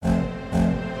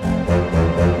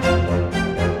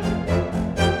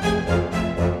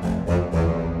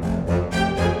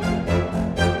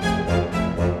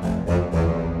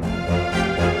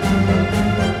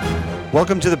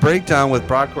Welcome to The Breakdown with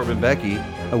Brodkorb and Becky,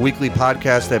 a weekly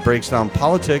podcast that breaks down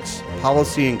politics,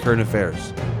 policy, and current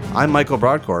affairs. I'm Michael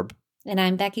Brodkorb. And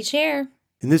I'm Becky Scherr.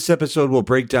 In this episode, we'll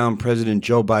break down President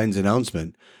Joe Biden's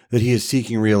announcement that he is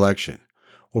seeking re-election.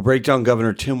 We'll break down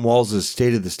Governor Tim Walz's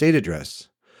State of the State address.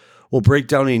 We'll break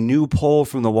down a new poll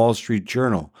from the Wall Street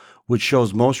Journal, which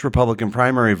shows most Republican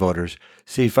primary voters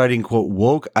say fighting, quote,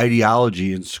 woke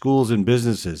ideology in schools and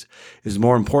businesses is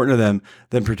more important to them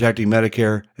than protecting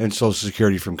Medicare and Social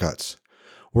Security from cuts.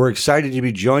 We're excited to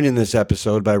be joined in this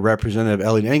episode by Representative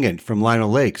Elliott Engen from Lino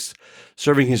Lakes,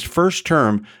 serving his first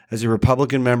term as a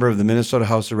Republican member of the Minnesota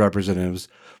House of Representatives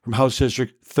from House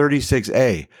District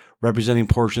 36A, representing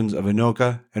portions of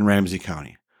Anoka and Ramsey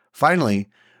County. Finally,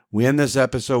 we end this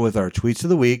episode with our tweets of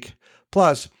the week,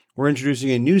 plus we're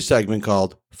introducing a new segment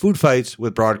called Food Fights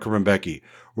with Brodkorb and Becky,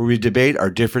 where we debate our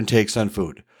different takes on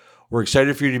food. We're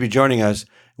excited for you to be joining us,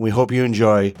 and we hope you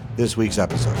enjoy this week's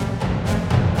episode.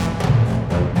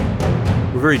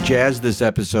 We're very jazzed this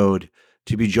episode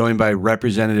to be joined by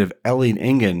Representative Elliott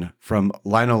Engen from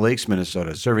Lino Lakes,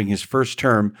 Minnesota, serving his first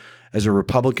term as a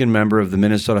Republican member of the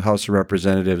Minnesota House of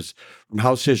Representatives from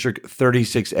House District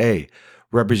 36A,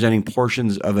 representing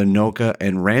portions of Anoka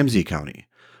and Ramsey County.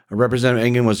 Representative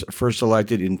Engen was first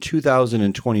elected in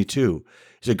 2022.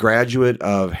 He's a graduate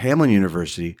of Hamline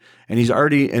University, and he's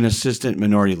already an assistant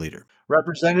minority leader.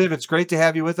 Representative, it's great to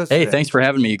have you with us Hey, today. Thanks for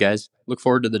having me, you guys. Look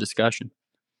forward to the discussion.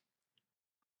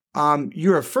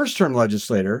 You're a first-term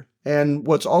legislator, and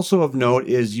what's also of note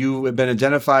is you have been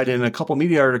identified in a couple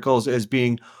media articles as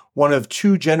being one of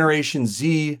two Generation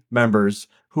Z members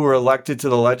who were elected to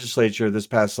the legislature this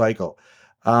past cycle.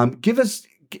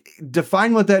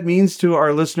 Define what that means to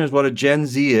our listeners, what a Gen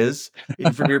Z is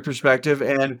from your perspective,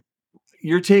 and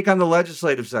your take on the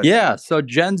legislative section. Yeah, so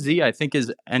Gen Z, I think,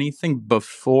 is anything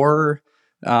before,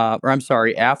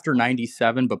 after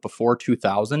 97, but before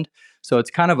 2000. So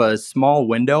it's kind of a small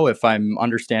window, if I'm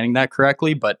understanding that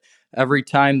correctly. But every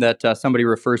time that somebody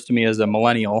refers to me as a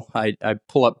millennial, I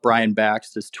pull up Brian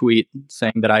Baxter's tweet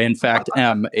saying that I, in fact,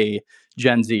 am a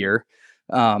Gen Zer.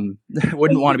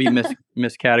 Wouldn't want to be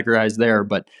miscategorized there,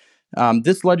 but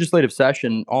this legislative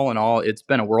session, all in all, it's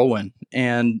been a whirlwind,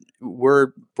 and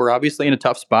we're obviously in a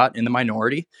tough spot in the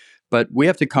minority, but we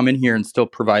have to come in here and still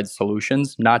provide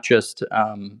solutions, not just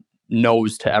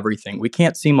no's to everything. We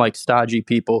can't seem like stodgy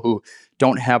people who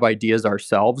don't have ideas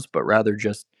ourselves, but rather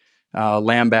just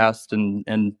lambast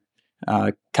and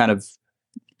kind of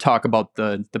talk about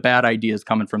the bad ideas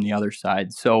coming from the other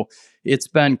side. So it's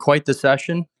been quite the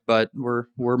session, but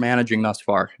we're managing thus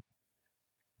far.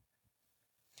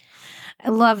 I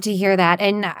love to hear that.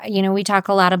 And, we talk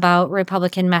a lot about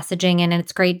Republican messaging, and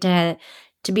it's great to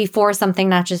be for something,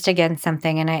 not just against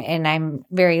something. And I'm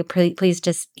very pleased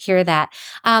to hear that.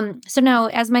 So now,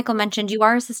 as Michael mentioned, you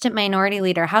are assistant minority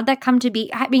leader. How'd that come to be?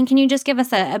 I mean, can you just give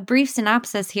us a brief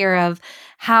synopsis here of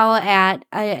how at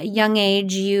a young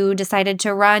age you decided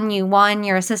to run, you won,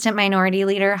 you're assistant minority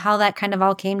leader, how that kind of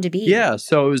all came to be? Yeah,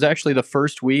 so it was actually the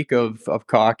first week of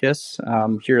caucus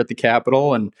here at the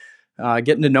Capitol, and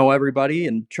getting to know everybody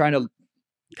and trying to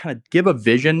kind of give a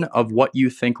vision of what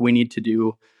you think we need to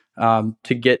do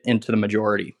to get into the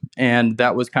majority. And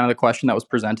that was kind of the question that was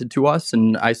presented to us.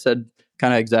 And I said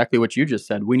kind of exactly what you just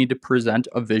said. We need to present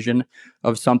a vision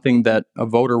of something that a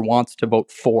voter wants to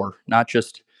vote for, not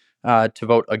just to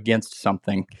vote against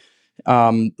something.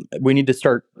 We need to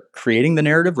start creating the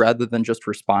narrative rather than just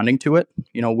responding to it.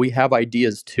 We have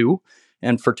ideas too.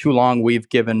 And for too long, we've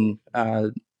given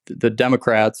the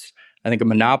Democrats, I think, a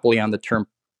monopoly on the term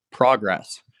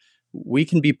progress. We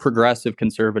can be progressive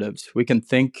conservatives. We can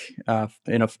think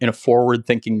in a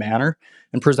forward-thinking manner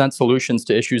and present solutions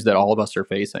to issues that all of us are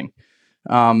facing.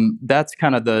 That's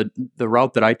kind of the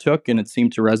route that I took, and it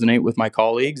seemed to resonate with my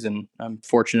colleagues. And I'm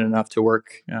fortunate enough to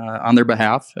work on their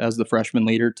behalf as the freshman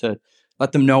leader to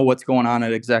let them know what's going on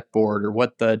at exec board or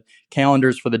what the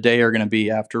calendars for the day are going to be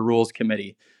after rules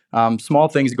committee. Small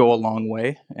things go a long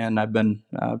way, and I've been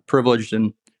privileged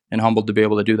and humbled to be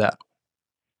able to do that.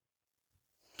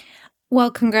 Well,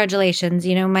 congratulations.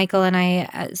 Michael and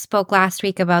I spoke last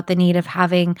week about the need of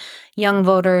having young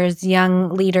voters, young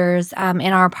leaders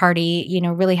in our party,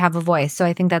 really have a voice. So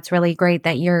I think that's really great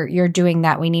that you're doing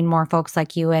that. We need more folks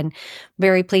like you, and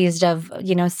very pleased of,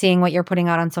 seeing what you're putting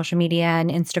out on social media and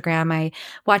Instagram. I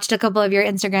watched a couple of your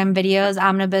Instagram videos.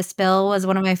 Omnibus Bill was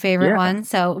one of my favorite ones.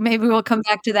 So maybe we'll come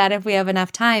back to that if we have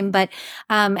enough time. But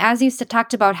as you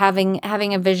talked about having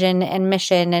a vision and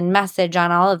mission and message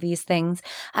on all of these things,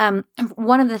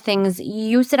 one of the things,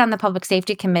 you sit on the Public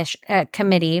Safety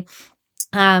Committee,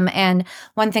 And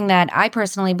one thing that I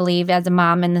personally believe as a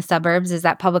mom in the suburbs is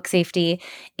that public safety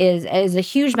is a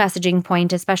huge messaging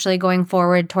point, especially going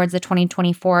forward towards the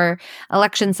 2024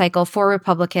 election cycle for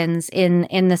Republicans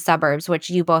in the suburbs, which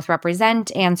you both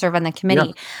represent and serve on the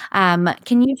committee.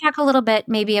 Can you talk a little bit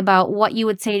maybe about what you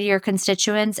would say to your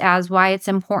constituents as why it's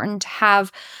important to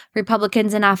have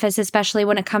Republicans in office, especially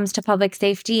when it comes to public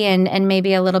safety, and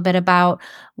maybe a little bit about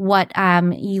what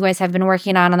you guys have been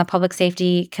working on the public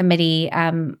safety committee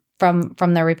from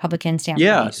the Republican standpoint?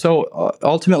 Yeah. So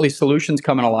ultimately, solutions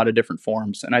come in a lot of different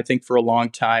forms, and I think for a long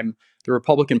time, the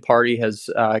Republican Party has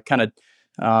kind of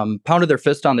pounded their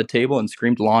fist on the table and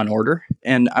screamed law and order.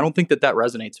 And I don't think that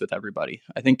resonates with everybody.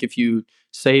 I think if you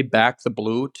say back the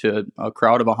blue to a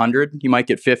crowd of 100, you might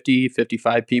get 50,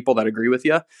 55 people that agree with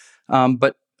you.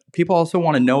 But people also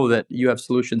want to know that you have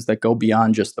solutions that go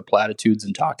beyond just the platitudes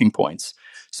and talking points.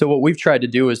 So what we've tried to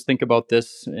do is think about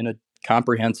this in a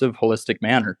comprehensive, holistic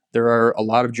manner. There are a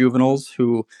lot of juveniles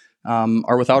who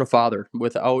are without a father,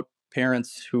 without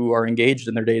parents who are engaged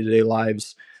in their day-to-day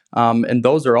lives. And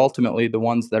those are ultimately the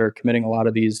ones that are committing a lot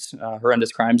of these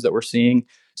horrendous crimes that we're seeing.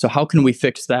 So how can we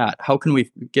fix that? How can we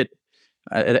get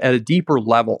at a deeper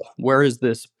level? Where is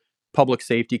this public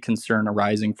safety concern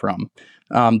arising from?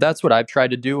 That's what I've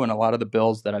tried to do in a lot of the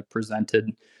bills that I've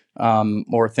presented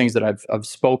or things that I've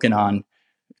spoken on,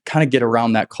 kind of get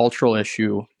around that cultural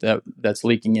issue that's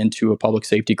leaking into a public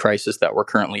safety crisis that we're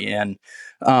currently in.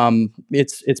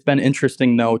 It's been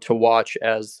interesting, though, to watch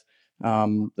as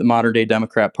the modern day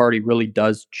Democrat Party really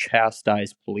does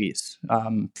chastise police,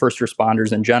 first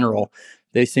responders in general.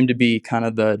 They seem to be kind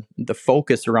of the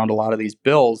focus around a lot of these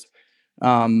bills,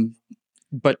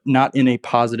 but not in a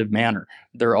positive manner.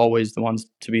 They're always the ones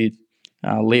to be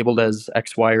labeled as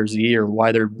X, Y, or Z, or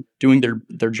why they're doing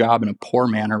their job in a poor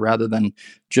manner rather than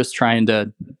just trying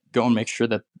to go and make sure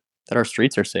that our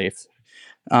streets are safe.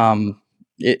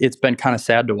 It's been kind of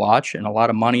sad to watch, and a lot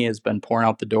of money has been pouring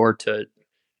out the door to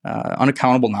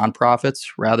unaccountable nonprofits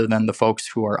rather than the folks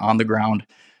who are on the ground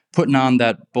putting on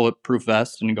that bulletproof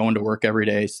vest and going to work every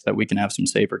day so that we can have some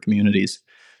safer communities.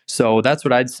 So that's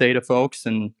what I'd say to folks,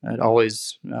 and I'd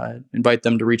always invite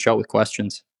them to reach out with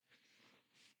questions.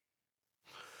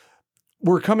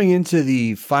 We're coming into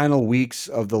the final weeks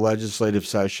of the legislative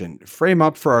session. Frame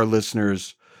up for our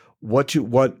listeners what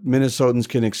Minnesotans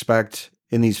can expect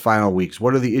in these final weeks.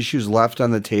 What are the issues left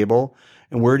on the table,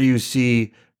 and where do you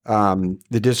see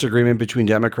the disagreement between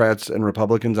Democrats and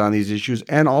Republicans on these issues?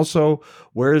 And also,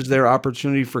 where is there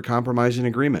opportunity for compromise and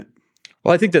agreement?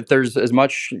 Well, I think that there's as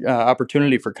much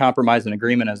opportunity for compromise and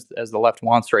agreement as the left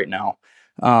wants right now.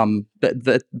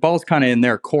 The ball's kind of in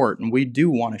their court, and we do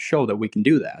want to show that we can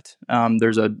do that.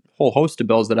 There's a whole host of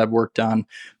bills that I've worked on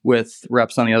with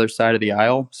reps on the other side of the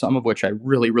aisle, some of which I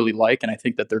really, really like, and I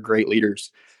think that they're great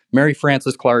leaders. Mary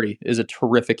Frances Clardy is a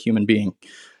terrific human being.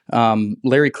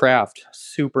 Larry Kraft,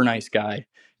 super nice guy.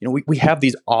 You know, we have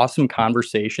these awesome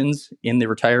conversations in the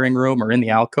retiring room or in the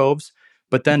alcoves,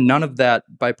 but then none of that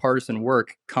bipartisan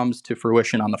work comes to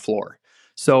fruition on the floor.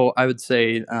 So I would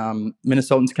say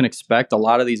Minnesotans can expect a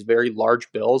lot of these very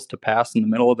large bills to pass in the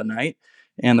middle of the night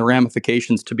and the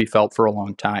ramifications to be felt for a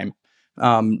long time,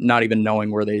 not even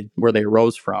knowing where they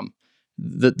arose from.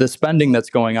 The spending that's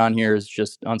going on here is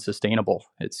just unsustainable.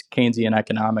 It's Keynesian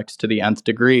economics to the nth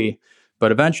degree,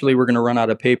 but eventually we're going to run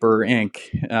out of paper or ink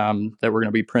that we're going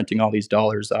to be printing all these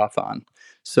dollars off on.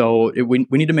 So we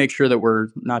need to make sure that we're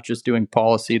not just doing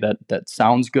policy that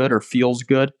sounds good or feels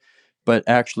good, but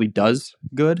actually does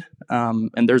good.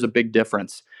 And there's a big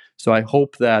difference. So I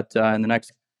hope that in the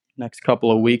next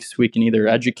couple of weeks, we can either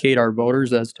educate our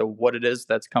voters as to what it is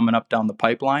that's coming up down the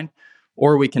pipeline,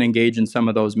 or we can engage in some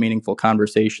of those meaningful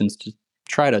conversations to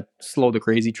try to slow the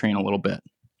crazy train a little bit.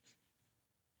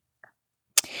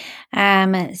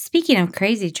 Speaking of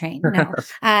crazy train, no,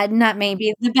 not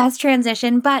maybe the best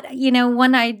transition, but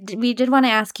we did want to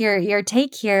ask your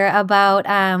take here about,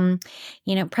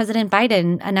 President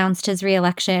Biden announced his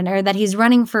reelection, or that he's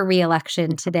running for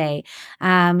reelection today.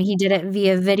 He did it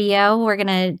via video. We're going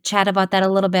to chat about that a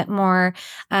little bit more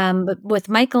with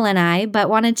Michael and I, but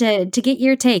wanted to get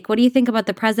your take. What do you think about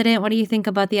the president? What do you think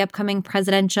about the upcoming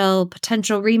presidential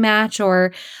potential rematch,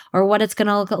 or what it's going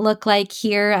to look like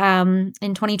here in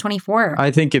 2024? I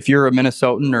think if you're a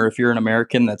Minnesotan or if you're an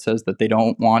American that says that they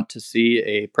don't want to see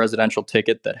a presidential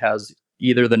ticket that has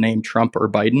either the name Trump or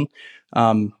Biden,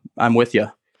 I'm with you.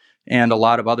 And a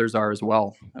lot of others are as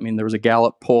well. I mean, there was a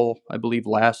Gallup poll, I believe,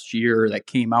 last year that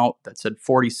came out that said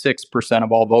 46%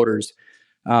 of all voters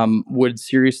would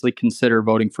seriously consider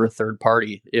voting for a third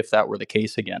party if that were the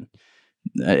case again.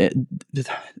 They're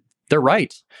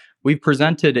right. we've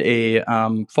presented a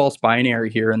false binary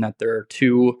here in that there are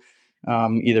two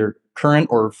either current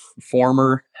or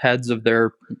former heads of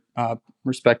their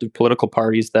respective political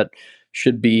parties that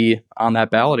should be on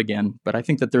that ballot again. But I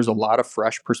think that there's a lot of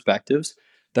fresh perspectives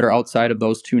that are outside of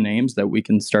those two names that we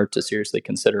can start to seriously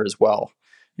consider as well.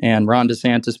 And Ron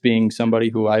DeSantis being somebody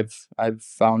who I've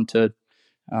found to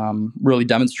really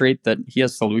demonstrate that he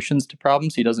has solutions to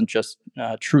problems. He doesn't just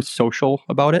truth social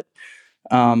about it.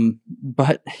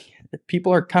 But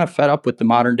people are kind of fed up with the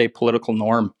modern day political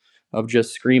norm of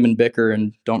just scream and bicker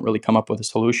and don't really come up with a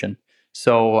solution.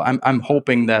 So I'm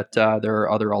hoping that there are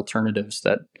other alternatives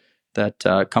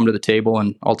that come to the table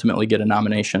and ultimately get a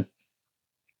nomination.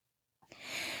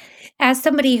 As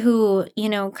somebody who,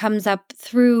 comes up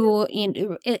through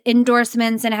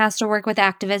endorsements and has to work with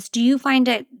activists, do you find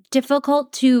it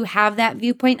difficult to have that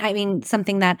viewpoint? I mean,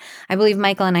 something that I believe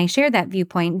Michael and I share that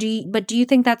viewpoint. Do you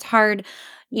think that's hard,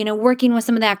 working with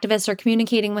some of the activists or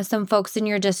communicating with some folks in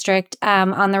your district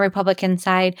on the Republican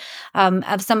side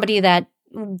of somebody that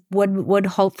would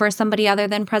hope for somebody other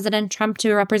than President Trump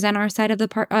to represent our side of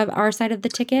the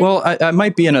ticket? Well, I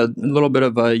might be in a little bit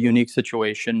of a unique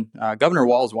situation. Governor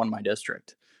Walz won my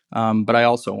district, but I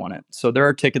also won it. So there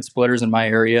are ticket splitters in my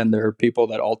area, and there are people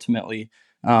that ultimately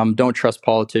don't trust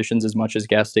politicians as much as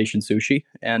gas station sushi,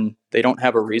 and they don't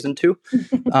have a reason to.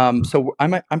 So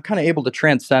I'm kind of able to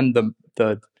transcend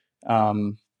the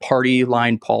party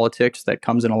line politics that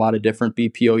comes in a lot of different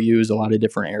BPOUs, a lot of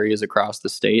different areas across the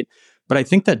state. But I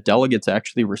think that delegates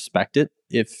actually respect it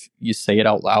if you say it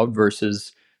out loud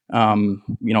versus,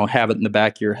 have it in the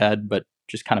back of your head, but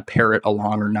just kind of parrot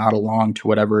along or nod along to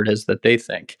whatever it is that they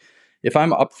think. If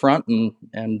I'm upfront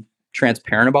and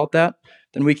transparent about that,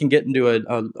 then we can get into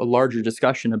a larger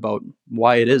discussion about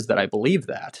why it is that I believe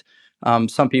that.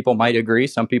 Some people might agree,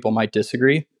 some people might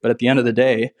disagree, but at the end of the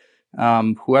day,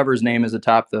 whoever's name is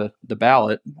atop the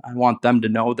ballot, I want them to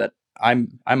know that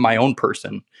I'm my own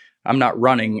person. I'm not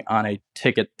running on a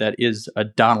ticket that is a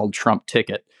Donald Trump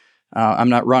ticket. I'm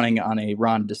not running on a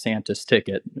Ron DeSantis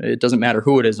ticket. It doesn't matter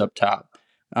who it is up top.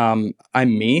 I'm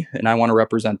me, and I want to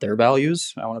represent their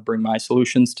values. I want to bring my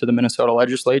solutions to the Minnesota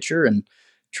legislature and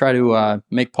try to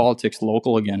make politics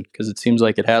local again, because it seems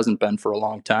like it hasn't been for a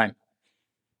long time.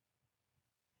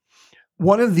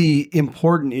 One of the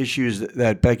important issues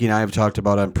that Becky and I have talked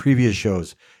about on previous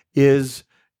shows is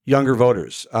younger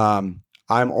voters. I'm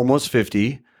almost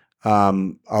 50.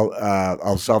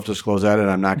 I'll self-disclose that, and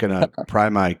I'm not going to pry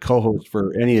my co-host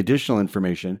for any additional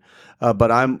information,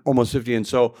 but I'm almost 50. And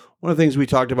so one of the things we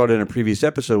talked about in a previous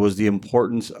episode was the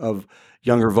importance of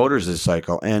younger voters this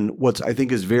cycle. And what's I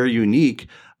think is very unique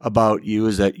about you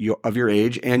is that you're of your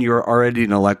age and you're already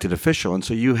an elected official. And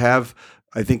so you have,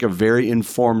 I think, a very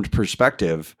informed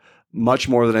perspective, much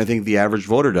more than I think the average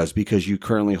voter does, because you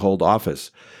currently hold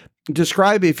office.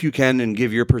 Describe, if you can, and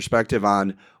give your perspective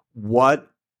on what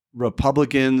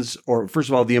Republicans, or first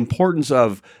of all, the importance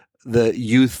of the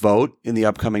youth vote in the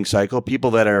upcoming cycle,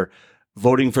 people that are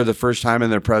voting for the first time in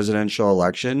their presidential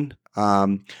election,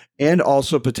 and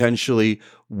also potentially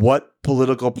what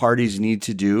political parties need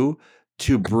to do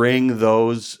to bring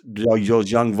those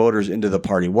young voters into the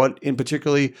party. What, in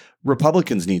particularly,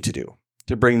 Republicans need to do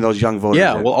to bring those young voters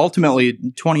in. Well, ultimately,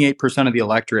 28% of the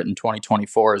electorate in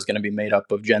 2024 is going to be made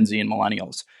up of Gen Z and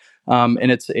millennials.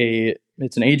 And it's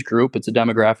an age group, it's a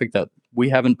demographic that we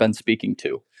haven't been speaking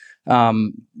to.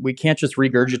 We can't just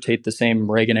regurgitate the same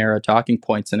Reagan era talking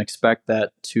points and expect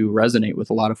that to resonate with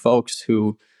a lot of folks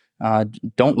who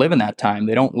don't live in that time.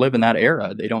 They don't live in that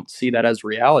era. They don't see that as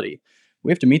reality.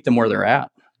 We have to meet them where they're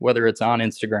at, whether it's on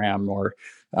Instagram or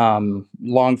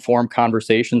long form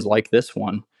conversations like this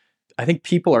one. I think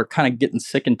people are kind of getting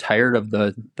sick and tired of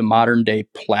the modern day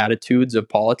platitudes of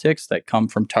politics that come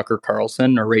from Tucker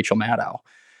Carlson or Rachel Maddow.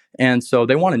 And so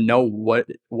they want to know what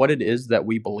it is that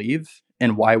we believe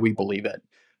and why we believe it.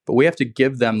 But we have to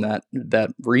give them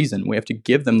that reason. We have to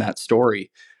give them that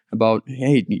story about,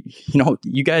 hey,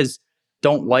 you guys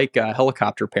don't like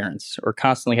helicopter parents or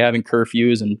constantly having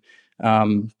curfews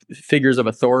and figures of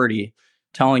authority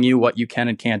telling you what you can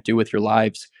and can't do with your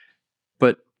lives.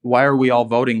 But why are we all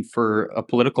voting for a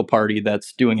political party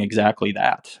that's doing exactly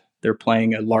that? They're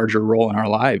playing a larger role in our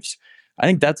lives. I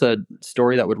think that's a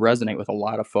story that would resonate with a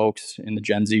lot of folks in the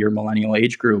Gen Z or millennial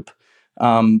age group.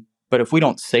 But if we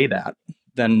don't say that,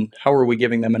 then how are we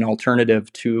giving them an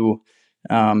alternative to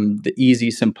the easy,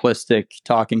 simplistic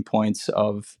talking points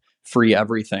of free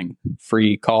everything,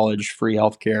 free college, free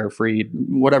healthcare, free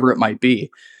whatever it might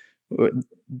be?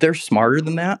 They're smarter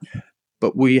than that,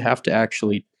 but we have to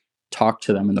actually talk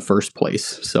to them in the first place.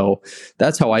 So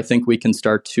that's how I think we can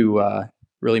start to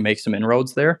really make some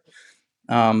inroads there.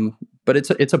 But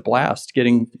it's a blast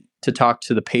getting to talk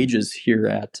to the pages here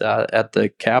at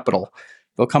the Capitol.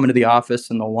 They'll come into the office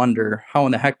and they'll wonder, how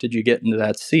in the heck did you get into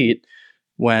that seat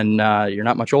when you're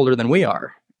not much older than we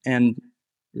are? And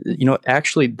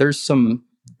actually, there's some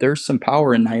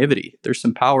power in naivety. There's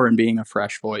some power in being a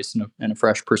fresh voice and a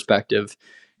fresh perspective,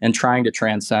 and trying to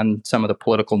transcend some of the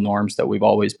political norms that we've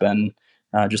always been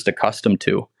just accustomed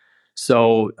to.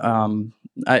 So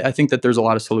I think that there's a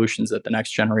lot of solutions that the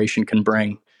next generation can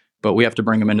bring, but we have to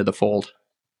bring them into the fold.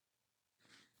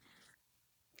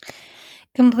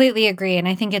 Completely agree. And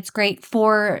I think it's great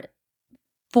for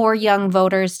young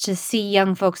voters to see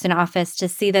young folks in office, to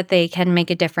see that they can make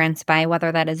a difference by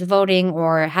whether that is voting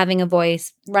or having a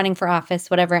voice, running for office,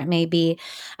 whatever it may be.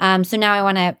 So now I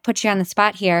want to put you on the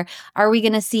spot here. Are we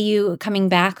going to see you coming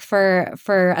back for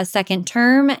a second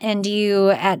term? And do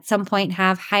you at some point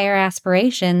have higher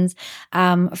aspirations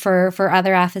for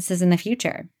other offices in the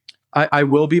future? I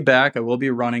will be back. I will be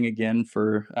running again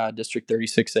for District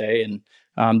 36A, and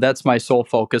that's my sole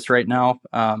focus right now.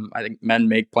 I think men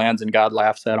make plans and God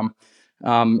laughs at them.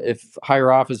 If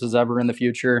higher office is ever in the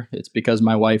future, it's because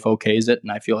my wife okays it,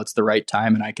 and I feel it's the right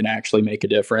time, and I can actually make a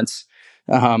difference.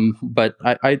 But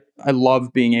I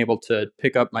love being able to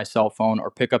pick up my cell phone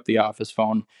or pick up the office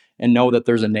phone and know that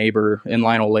there's a neighbor in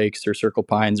Lionel Lakes or Circle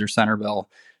Pines or Centerville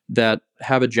that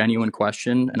have a genuine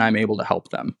question, and I'm able to help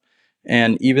them.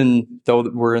 And even though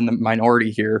we're in the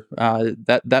minority here,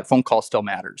 that phone call still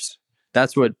matters.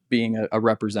 That's what being a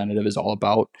representative is all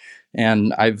about.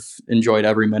 And I've enjoyed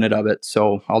every minute of it.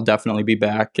 So I'll definitely be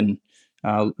back and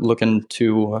looking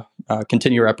to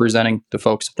continue representing the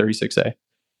folks at 36A.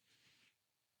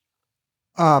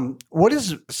 What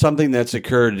is something that's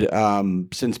occurred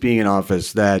since being in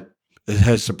office that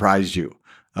has surprised you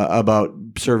about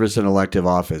service in elective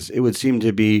office? It would seem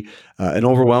to be an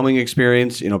overwhelming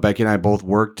experience. Becky and I both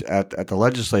worked at the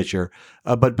legislature,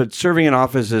 but serving in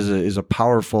office is a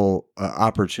powerful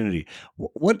opportunity.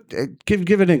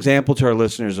 Give an example to our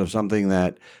listeners of something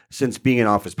that, since being in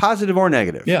office, positive or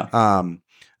negative,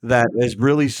 that has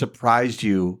really surprised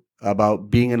you about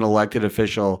being an elected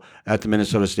official at the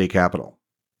Minnesota State Capitol.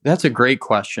 That's a great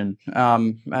question.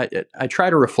 I try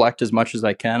to reflect as much as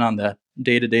I can on the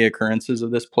day-to-day occurrences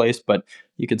of this place, but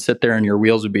you could sit there and your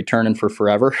wheels would be turning for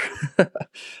forever.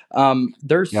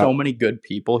 There's so many good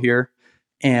people here,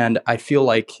 and I feel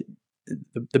like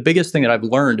the biggest thing that I've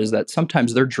learned is that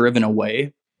sometimes they're driven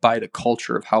away by the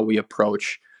culture of how we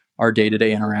approach our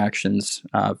day-to-day interactions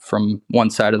from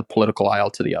one side of the political aisle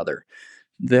to the other.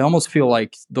 They almost feel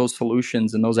like those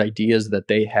solutions and those ideas that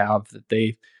they have, that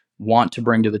they want to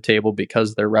bring to the table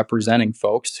because they're representing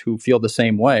folks who feel the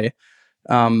same way,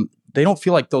 they don't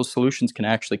feel like those solutions can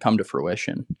actually come to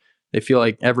fruition. They feel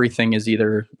like everything is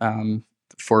either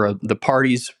for the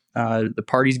party's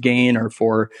gain, or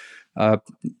for a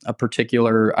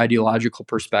particular ideological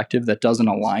perspective that doesn't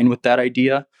align with that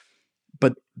idea.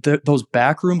 But those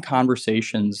backroom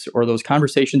conversations, or those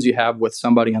conversations you have with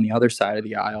somebody on the other side of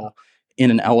the aisle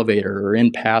in an elevator or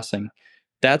in passing,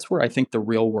 that's where I think the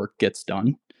real work gets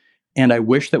done. And I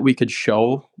wish that we could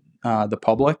show the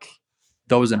public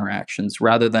those interactions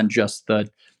rather than just the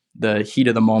heat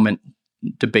of the moment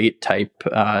debate type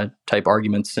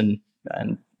arguments and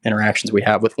interactions we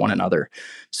have with one another.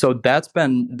 So that's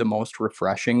been the most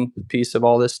refreshing piece of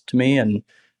all this to me, and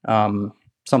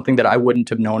something that I wouldn't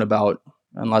have known about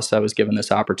unless I was given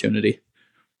this opportunity.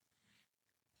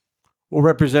 Well,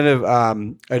 Representative, I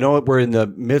know we're in the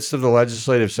midst of the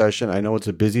legislative session. I know it's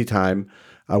a busy time.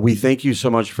 We thank you so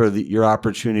much for your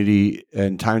opportunity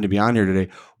and time to be on here today.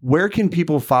 Where can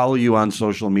people follow you on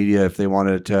social media if they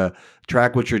wanted to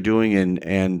track what you're doing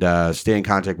and stay in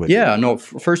contact with you? Yeah, no,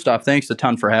 first off, thanks a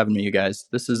ton for having me, you guys.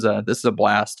 This is a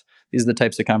blast. These are the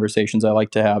types of conversations I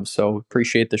like to have. So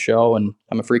appreciate the show, and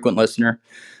I'm a frequent listener.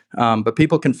 But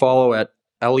people can follow at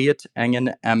Elliott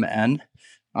Engen MN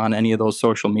on any of those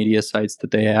social media sites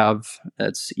that they have.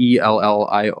 That's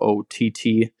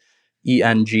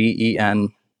ELLIOTTENGENMN.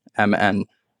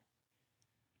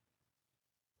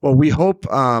 Well, we hope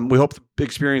the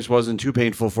experience wasn't too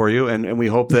painful for you, and we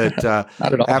hope that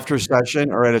after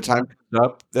session or at a time comes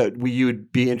up that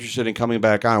you'd be interested in coming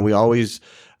back on. We always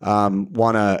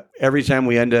want to, every time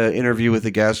we end an interview with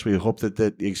a guest, we hope that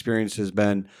the experience has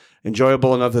been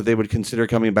enjoyable enough that they would consider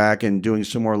coming back and doing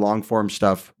some more long form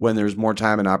stuff when there's more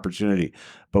time and opportunity.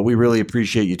 But we really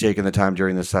appreciate you taking the time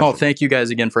during this session. Oh, thank you guys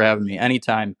again for having me.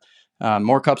 Anytime.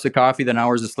 More cups of coffee than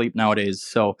hours of sleep nowadays.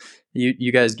 So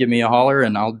you guys give me a holler,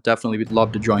 and I'll definitely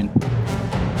love to join.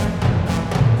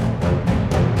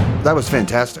 That was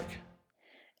fantastic.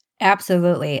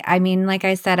 Absolutely. I mean, like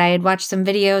I said, I had watched some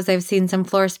videos. I've seen some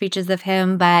floor speeches of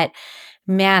him, but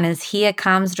man, is he a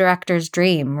comms director's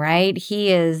dream, right?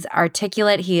 He is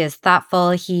articulate. He is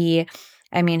thoughtful.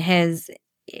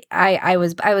 I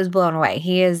was blown away.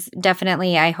 He is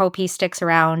definitely, I hope he sticks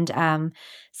around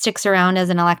as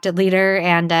an elected leader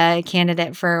and a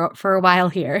candidate for a while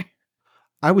here.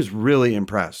 I was really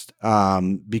impressed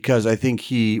because I think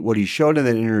what he showed in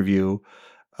that interview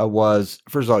was,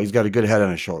 first of all, he's got a good head on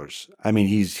his shoulders. I mean,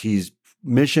 he's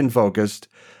mission focused.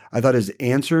 I thought his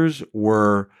answers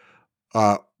were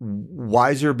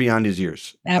wiser beyond his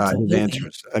years. Absolutely. His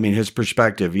answers. I mean, his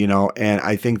perspective, and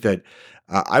I think that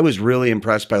I was really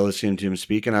impressed by listening to him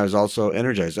speak, and I was also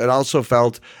energized. I also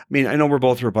felt, I mean, I know we're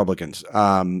both Republicans,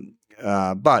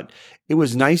 but it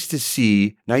was nice to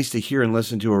hear and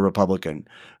listen to a Republican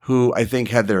who I think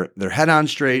had their head on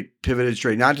straight, pivoted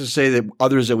straight, not to say that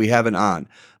others that we haven't on,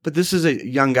 but this is a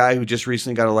young guy who just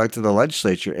recently got elected to the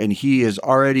legislature, and he is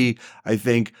already, I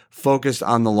think, focused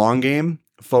on the long game,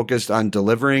 focused on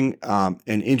delivering, and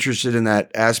interested in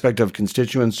that aspect of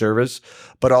constituent service,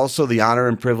 but also the honor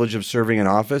and privilege of serving in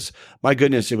office. My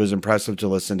goodness, it was impressive to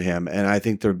listen to him. And I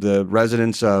think the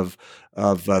residents of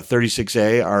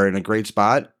 36A are in a great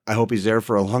spot. I hope he's there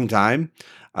for a long time.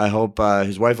 I hope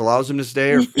his wife allows him to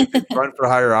stay or run for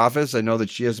higher office. I know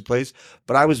that she has a place,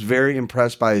 but I was very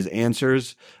impressed by his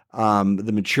answers,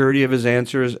 the maturity of his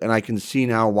answers, and I can see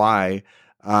now why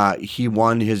he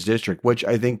won his district, which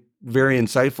I think very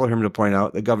insightful of him to point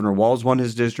out that Governor Walz won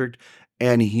his district,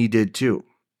 and he did too.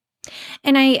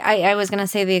 And I was going to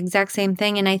say the exact same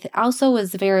thing, and I also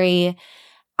was very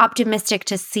optimistic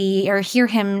to see or hear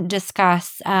him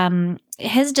discuss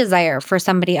his desire for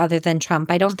somebody other than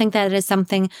Trump. I don't think that is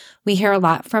something we hear a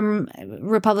lot from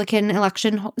Republican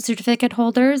election certificate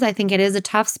holders. I think it is a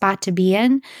tough spot to be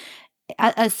in.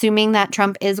 Assuming that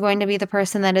Trump is going to be the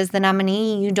person that is the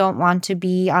nominee, you don't want to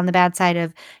be on the bad side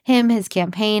of him, his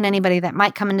campaign, anybody that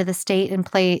might come into the state and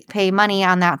pay money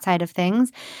on that side of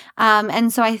things.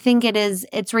 And so I think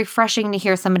it's refreshing to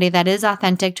hear somebody that is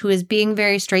authentic, who is being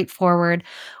very straightforward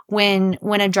when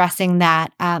addressing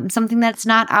that, something that's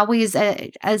not always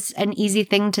as an easy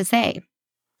thing to say.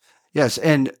 Yes,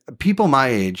 and people my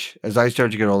age, as I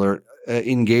start to get older,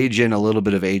 engage in a little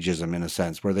bit of ageism in a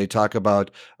sense, where they talk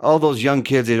about all those young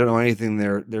kids, they don't know anything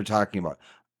they're talking about.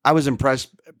 I was impressed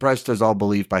as all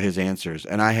belief by his answers,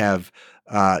 and I have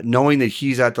knowing that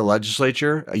he's at the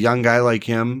legislature, a young guy like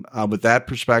him, with that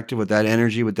perspective, with that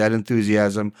energy, with that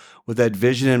enthusiasm, with that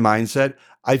vision and mindset.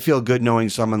 I feel good knowing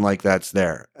someone like that's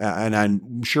there, and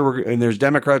I'm sure and there's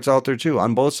Democrats out there too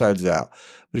on both sides of that.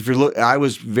 But if you're I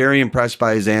was very impressed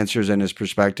by his answers and his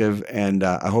perspective, and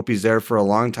I hope he's there for a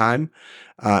long time.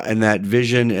 And that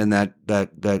vision and that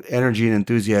energy and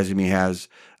enthusiasm he has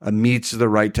meets the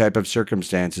right type of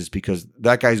circumstances, because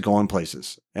that guy's going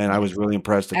places, and I was really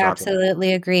impressed to talk about.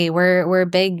 Absolutely agree. We're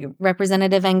big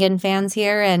Representative Engen fans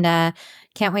here, and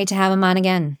can't wait to have him on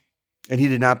again. And he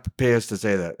did not pay us to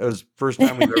say that. It was first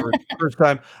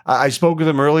time I spoke with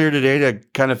him earlier today to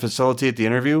kind of facilitate the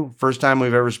interview. First time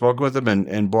we've ever spoken with him,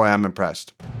 and boy, I'm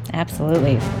impressed.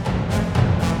 Absolutely.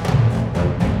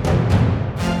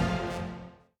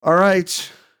 All right.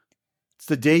 It's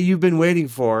the day you've been waiting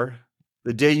for,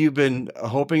 the day you've been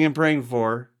hoping and praying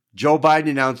for. Joe Biden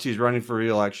announced he's running for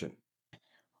re-election.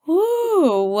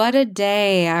 Ooh, what a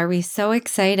day. Are we so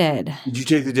excited? Did you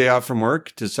take the day off from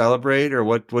work to celebrate, or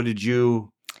what did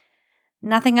you?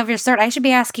 Nothing of your sort. I should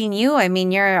be asking you. I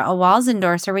mean, you're a Walz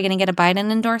endorser. Are we going to get a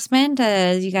Biden endorsement?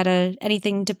 You got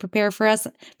anything to prepare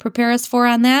us for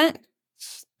on that?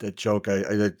 That joke,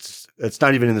 it's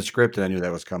not even in the script, and I knew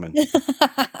that was coming.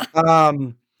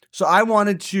 So I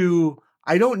wanted to,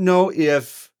 I don't know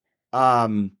if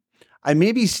I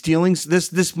may be stealing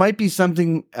this might be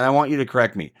something, and I want you to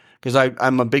correct me, because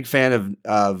I'm a big fan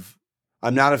of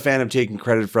I'm not a fan of taking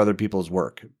credit for other people's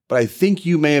work, but I think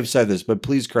you may have said this, but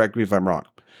please correct me if I'm wrong.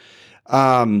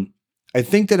 I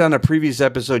think that on a previous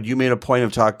episode, you made a point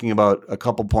of talking about a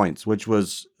couple points, which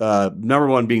was number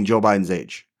one being Joe Biden's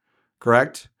age,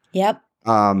 correct? Yep.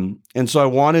 And so I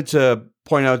wanted to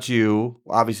point out to you,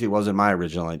 obviously it wasn't my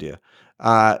original idea.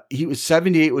 He was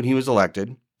 78 when he was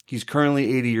elected. He's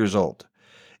currently 80 years old.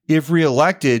 If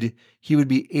reelected,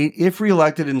 if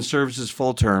reelected and serves his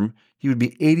full term, he would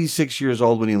be 86 years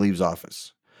old when he leaves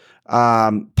office.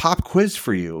 Pop quiz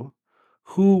for you.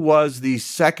 Who was the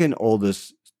second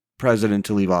oldest president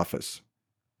to leave office?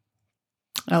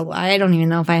 Oh, I don't even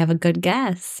know if I have a good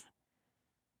guess.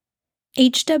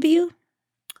 HW?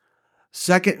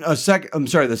 I'm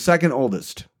sorry, the second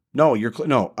oldest. No,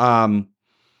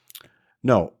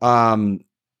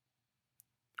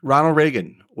 Ronald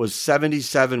Reagan was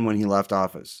 77 when he left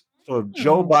office. So if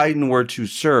Joe Biden were to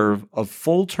serve a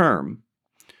full term,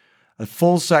 a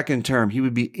full second term, he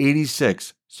would be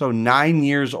 86. So 9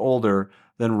 years older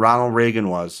than Ronald Reagan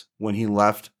was when he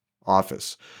left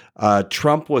office.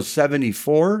 Trump was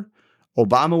 74.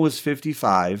 Obama was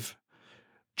 55.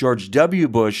 George W.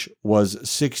 Bush was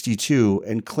 62.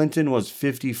 And Clinton was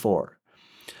 54.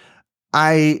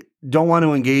 I don't want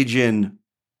to engage in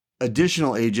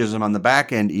additional ageism on the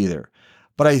back end either.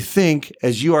 But I think,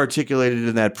 as you articulated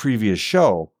in that previous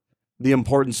show, the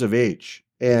importance of age.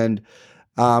 And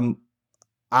I'm,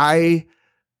 again,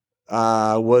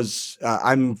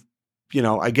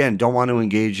 don't want to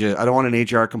engage. I don't want an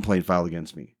HR complaint filed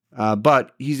against me.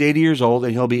 But he's 80 years old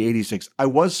and he'll be 86. I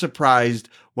was surprised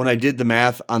when I did the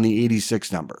math on the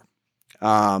 86 number.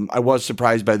 I was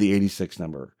surprised by the 86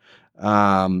 number.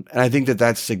 And I think that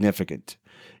that's significant.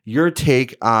 Your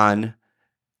take on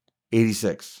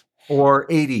 86 or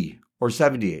 80 or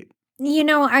 78?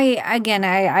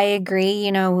 I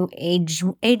agree.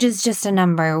 Age is just a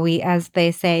number, as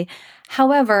they say.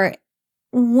 However,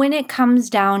 when it comes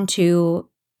down to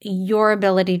your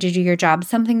ability to do your job,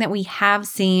 something that we have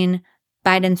seen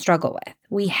Biden struggle with,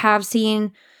 we have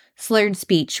seen slurred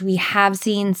speech, we have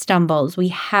seen stumbles, we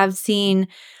have seen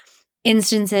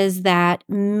instances that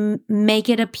make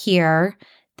it appear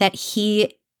that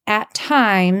he, at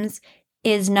times,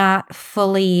 is not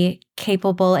fully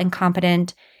capable and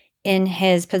competent in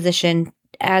his position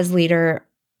as leader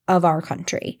of our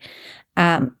country.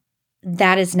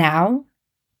 That is now.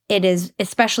 It is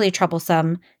especially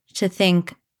troublesome to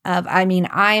think of.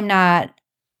 I'm not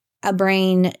a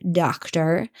brain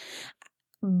doctor,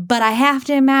 but I have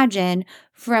to imagine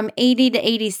from 80 to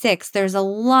 86, there's a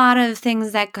lot of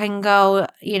things that can go,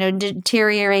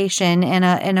 deterioration in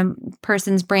a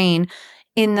person's brain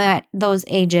in those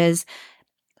ages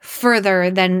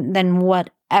further than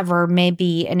whatever may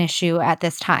be an issue at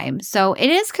this time. So it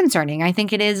is concerning. I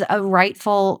think it is a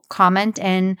rightful comment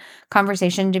and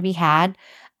conversation to be had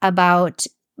about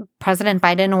President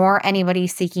Biden or anybody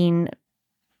seeking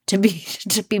to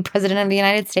be president of the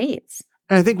United States.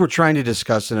 And I think we're trying to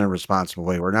discuss it in a responsible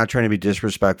way. We're not trying to be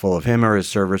disrespectful of him or his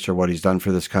service or what he's done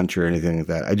for this country or anything like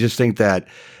that. I just think that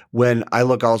when I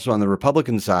look also on the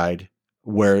Republican side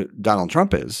where Donald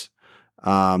Trump is,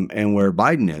 and where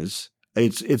Biden is,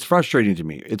 it's frustrating to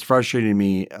me. It's frustrating to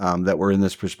me that we're in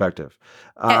this perspective.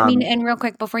 And real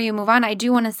quick, before you move on, I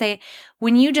do want to say,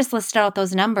 when you just listed out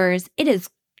those numbers, it is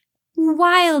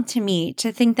wild to me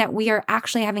to think that we are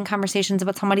actually having conversations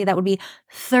about somebody that would be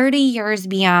 30 years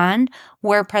beyond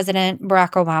where President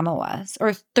Barack Obama was,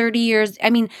 or 30 years.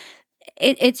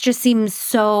 It just seems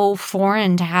so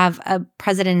foreign to have a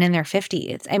president in their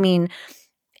 50s.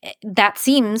 That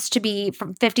seems to be,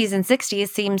 from 50s and 60s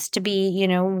seems to be,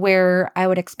 where I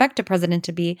would expect a president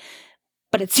to be.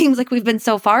 But it seems like we've been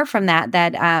so far from that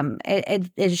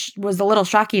it was a little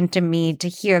shocking to me to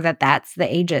hear that that's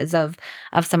the ages of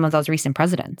some of those recent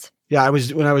presidents. Yeah,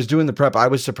 when I was doing the prep, I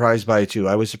was surprised by it too.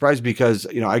 I was surprised because,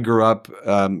 I grew up,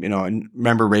 and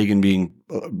remember Reagan being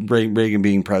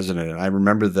president. And I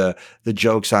remember the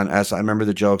jokes on I remember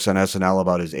the jokes on SNL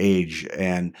about his age,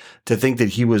 and to think that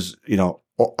he was,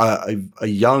 a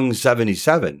young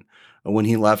 77 when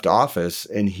he left office,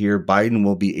 and here Biden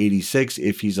will be 86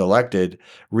 if he's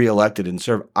reelected and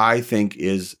serve, I think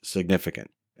is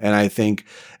significant. And I think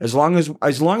as long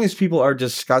as people are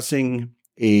discussing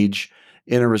age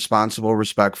in a responsible,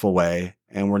 respectful way,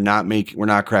 and we're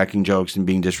not cracking jokes and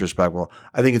being disrespectful,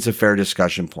 I think it's a fair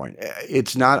discussion point.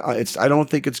 I don't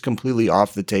think it's completely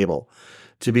off the table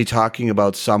to be talking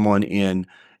about someone in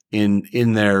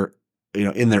their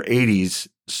 80s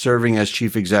serving as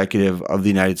chief executive of the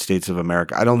United States of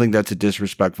America. I don't think that's a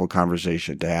disrespectful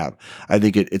conversation to have. I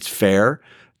think it's fair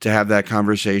to have that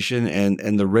conversation,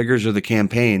 and the rigors of the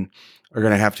campaign are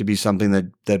going to have to be something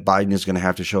that Biden is going to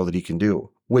have to show that he can do,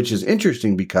 which is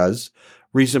interesting because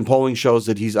recent polling shows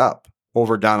that he's up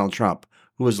over Donald Trump,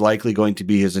 who is likely going to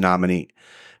be his nominee.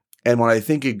 And what I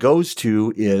think it goes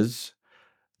to is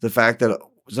the fact that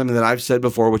something that I've said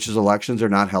before, which is elections are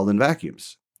not held in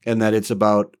vacuums, and that it's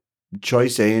about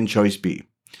choice A and choice B.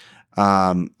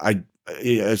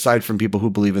 Aside from people who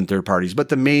believe in third parties, but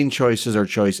the main choices are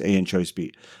choice A and choice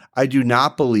B. I do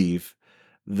not believe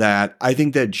that. I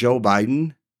think that Joe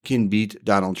Biden can beat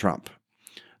Donald Trump.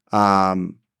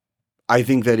 I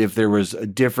think that if there was a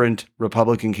different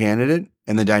Republican candidate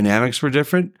and the dynamics were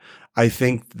different, I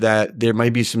think that there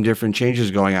might be some different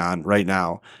changes going on right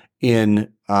now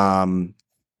in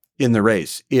the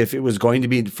race. If it was going to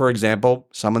be, for example,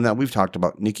 someone that we've talked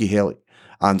about, Nikki Haley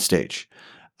on stage,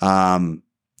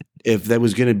 if that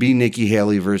was going to be Nikki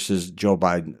Haley versus Joe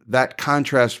Biden, that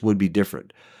contrast would be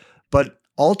different. But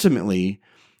ultimately,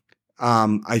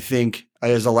 I think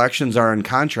as elections are in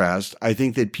contrast, I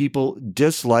think that people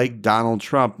dislike Donald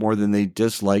Trump more than they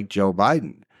dislike Joe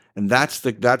Biden. And that's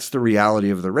the reality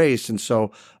of the race. And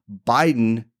so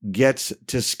Biden gets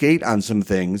to skate on some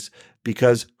things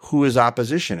because who his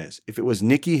opposition is. If it was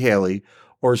Nikki Haley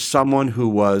or someone who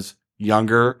was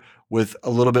younger with a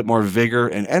little bit more vigor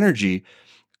and energy,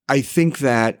 I think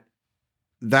that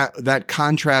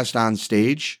contrast on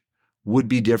stage would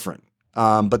be different.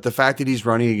 But the fact that he's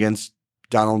running against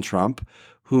Donald Trump,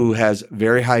 who has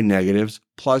very high negatives,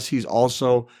 plus he's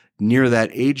also near that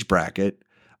age bracket,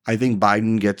 I think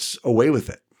Biden gets away with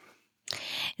it.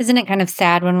 Isn't it kind of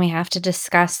sad when we have to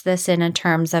discuss this in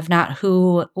terms of not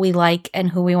who we like and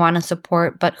who we want to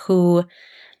support, but who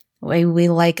we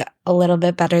like a little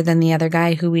bit better than the other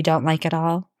guy who we don't like at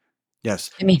all? Yes.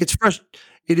 I mean,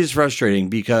 it is frustrating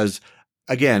because,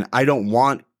 again, I don't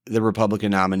want the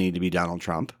Republican nominee to be Donald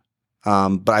Trump,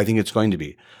 but I think it's going to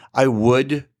be. I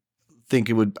think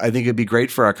it'd be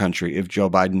great for our country if Joe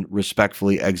Biden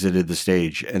respectfully exited the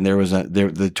stage and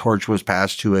the torch was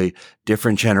passed to a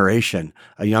different generation,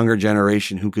 a younger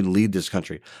generation who could lead this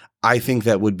country. I think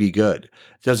that would be good.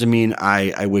 Doesn't mean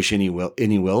I wish any ill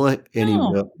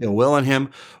will on him,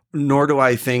 nor do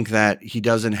I think that he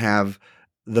doesn't have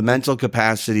the mental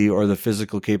capacity or the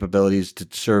physical capabilities to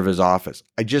serve his office.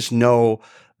 I just know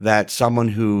that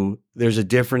there's a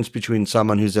difference between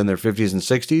someone who's in their 50s and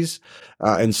 60s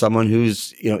and someone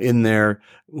who's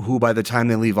who by the time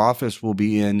they leave office will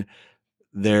be in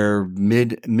their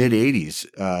mid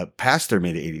 80s, past their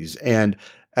mid 80s. And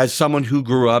as someone who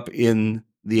grew up in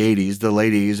the 80s, the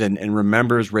late 80s, and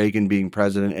remembers Reagan being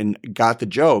president and got the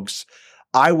jokes,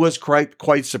 I was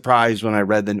quite surprised when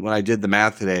I did the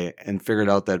math today and figured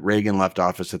out that Reagan left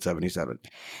office at 77.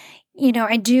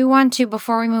 I do want to,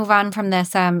 before we move on from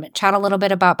this, chat a little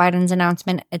bit about Biden's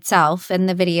announcement itself in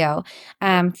the video.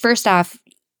 First off,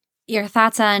 your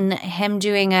thoughts on him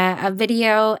doing a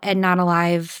video and not a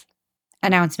live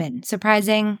announcement.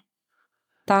 Surprising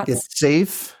thoughts? It's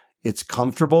safe. It's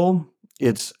comfortable.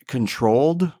 It's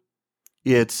controlled.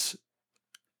 It's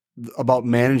about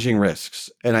managing risks.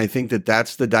 And I think that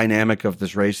that's the dynamic of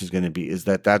this race is going to be,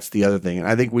 that's the other thing. And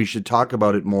I think we should talk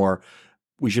about it more.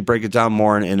 We should break it down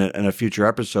more in a future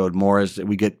episode, more as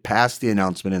we get past the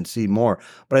announcement and see more.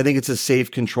 But I think it's a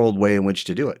safe, controlled way in which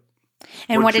to do it.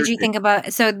 And what did you think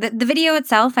about, so the video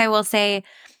itself, I will say,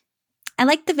 I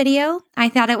liked the video. I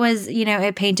thought it was,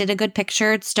 it painted a good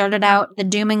picture. It started out the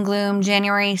doom and gloom,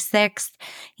 January 6th,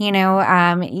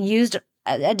 used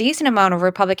a decent amount of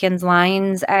Republicans'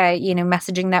 lines,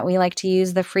 messaging that we like to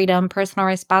use, the freedom, personal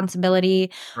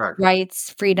responsibility, Correct.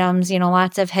 Rights, freedoms,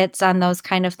 lots of hits on those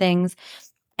kind of things.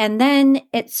 And then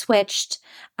it switched,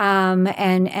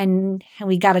 and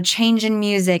we got a change in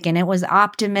music, and it was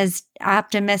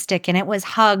optimistic, and it was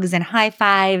hugs and high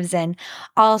fives and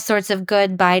all sorts of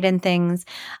good Biden things,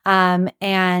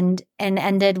 and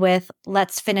ended with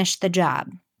 "Let's finish the job."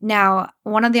 Now,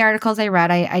 one of the articles I read,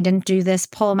 I didn't do this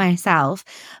poll myself,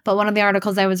 but one of the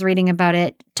articles I was reading about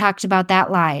it talked about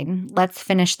that line, "Let's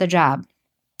finish the job,"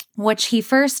 which he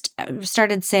first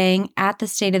started saying at the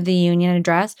State of the Union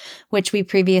address, which we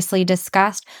previously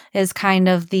discussed is kind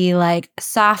of the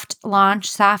soft launch,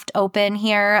 soft open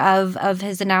here of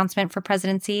his announcement for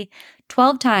presidency.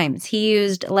 12 times. He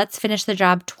used "let's finish the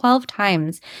job" 12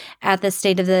 times at the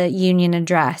State of the Union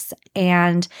address.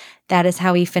 And that is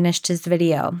how he finished his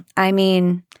video. I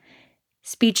mean,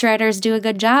 speechwriters do a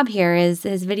good job here.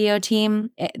 His video team,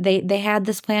 they had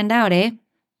this planned out, eh?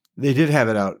 They did have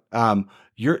it out. Are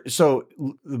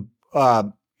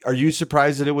you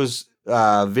surprised that it was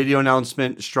video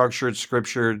announcement, structured,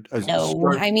 scriptured?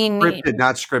 No, I mean scripted,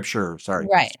 not scripture. Sorry,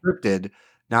 right. Scripted.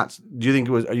 Not. Do you think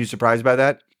it was? Are you surprised by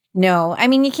that? No, I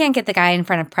mean, you can't get the guy in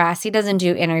front of press. He doesn't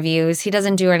do interviews. He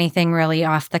doesn't do anything really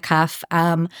off the cuff.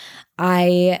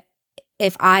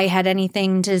 If I had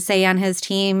anything to say on his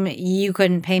team, you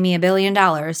couldn't pay me $1 billion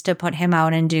to put him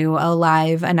out and do a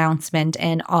live announcement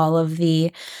and all of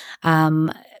the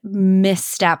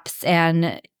missteps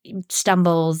and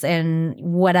stumbles and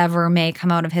whatever may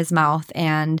come out of his mouth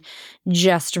and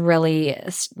just really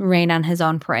rain on his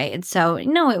own parade. So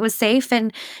no, it was safe.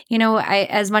 And,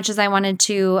 as much as I wanted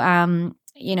to,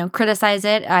 criticize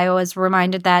it, I was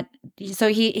reminded that, so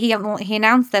he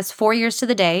announced this 4 years to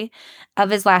the day of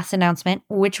his last announcement,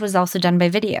 which was also done by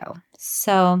video.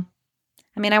 So,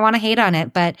 I mean, I want to hate on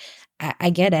it, but I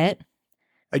get it.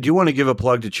 I do want to give a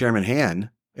plug to Chairman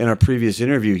Han. In a previous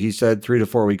interview, he said 3 to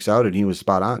 4 weeks out, and he was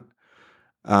spot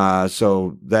on.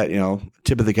 So that,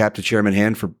 tip of the cap to Chairman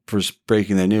Han for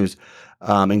breaking that news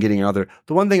and getting out there.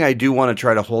 The one thing I do want to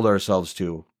try to hold ourselves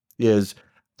to is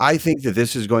I think that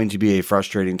this is going to be a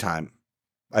frustrating time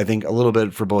I think a little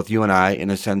bit for both you and I, in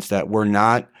a sense that we're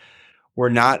not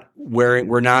wearing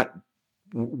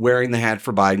the hat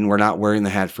for Biden. We're not wearing the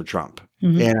hat for Trump.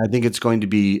 Mhm. And I think it's going to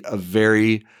be a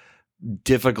very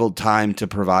difficult time to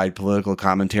provide political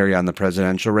commentary on the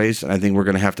presidential race. And I think we're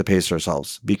going to have to pace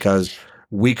ourselves, because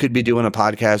we could be doing a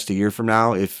podcast a year from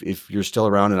now, if you're still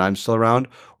around and I'm still around,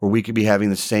 or we could be having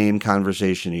the same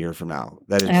conversation a year from now,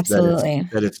 Absolutely.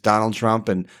 that it's Donald Trump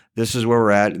and this is where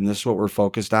we're at and this is what we're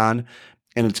focused on.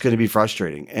 And it's going to be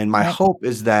frustrating. And my Yep. hope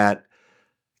is that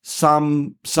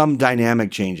some dynamic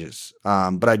changes.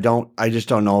 But I just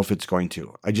don't know if it's going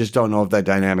to. I just don't know if that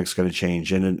dynamic's going to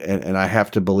change. And I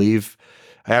have to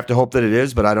hope that it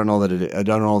is, but I don't know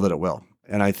that it will.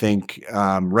 And I think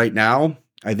right now,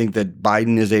 I think that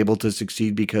Biden is able to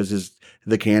succeed because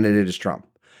the candidate is Trump.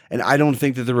 And I don't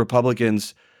think that the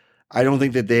Republicans, I don't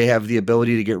think that they have the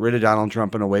ability to get rid of Donald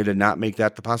Trump in a way to not make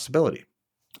that the possibility.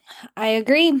 I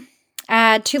agree.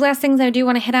 Two last things I do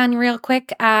want to hit on real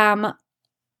quick.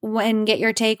 And get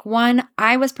your take. One,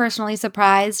 I was personally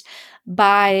surprised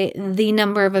by the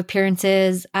number of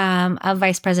appearances of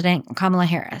Vice President Kamala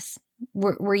Harris.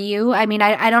 Were you? I mean,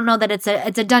 I don't know that it's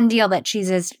a done deal that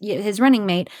she's his running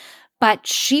mate, but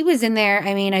she was in there,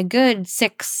 I mean, a good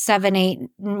 6, 7, 8,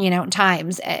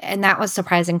 times. And that was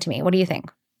surprising to me. What do you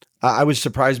think? I was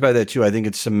surprised by that too. I think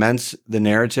it cements the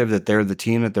narrative that they're the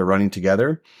team, that they're running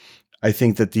together. I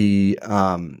think that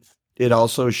it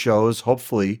also shows,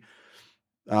 hopefully,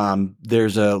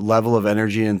 there's a level of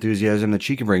energy and enthusiasm that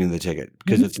she can bring to the ticket,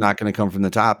 because it's not going to come from the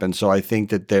top. And so I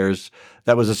think that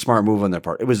that was a smart move on their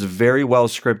part. It was very well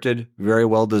scripted, very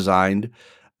well designed.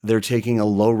 They're taking a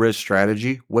low risk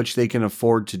strategy, which they can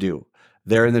afford to do.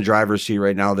 They're in the driver's seat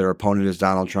right now. Their opponent is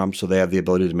Donald Trump, so they have the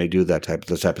ability to do this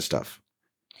type of stuff.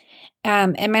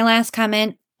 And my last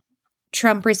comment,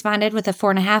 Trump responded with a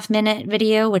 4.5-minute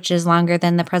video, which is longer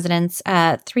than the president's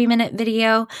 3-minute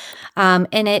video.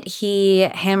 In it, he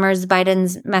hammers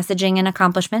Biden's messaging and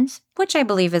accomplishments, which I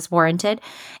believe is warranted.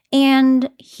 And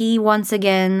he once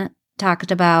again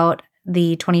talked about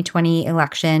the 2020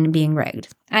 election being rigged.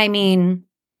 I mean,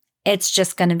 it's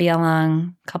just going to be a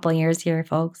long couple of years here,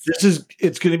 folks.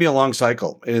 It's going to be a long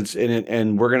cycle,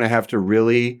 and we're going to have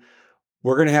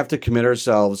to commit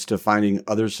ourselves to finding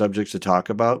other subjects to talk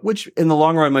about, which in the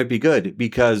long run might be good,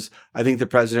 because I think the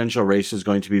presidential race is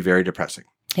going to be very depressing.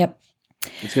 Yep.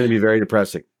 It's going to be very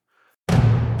depressing.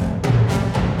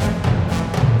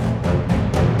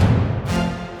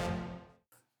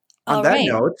 On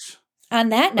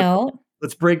that note,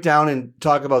 let's break down and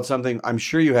talk about something I'm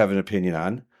sure you have an opinion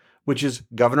on, which is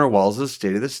Governor Walz's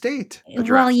State of the State address.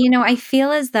 Well, I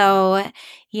feel as though,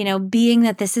 being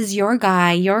that this is your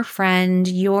guy, your friend,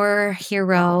 your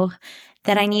hero,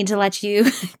 that I need to let you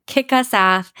kick us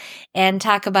off and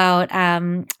talk about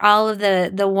all of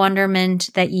the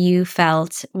wonderment that you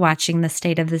felt watching the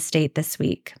State of the State this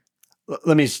week.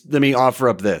 Let me offer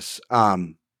up this.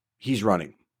 He's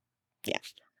running. Yeah.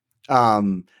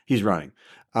 He's running.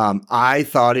 I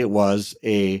thought it was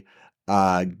a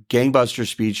gangbuster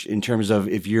speech in terms of,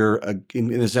 if you're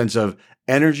in the sense of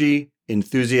energy,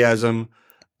 enthusiasm.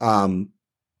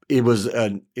 It was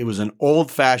an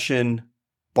old fashioned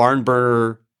barn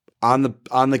burner on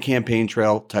the campaign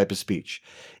trail type of speech.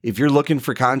 If you're looking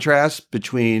for contrast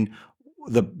between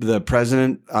the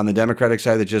president on the Democratic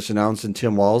side that just announced and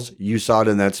Tim Walz, you saw it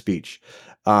in that speech.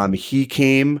 He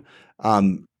came.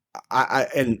 And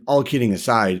all kidding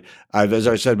aside, as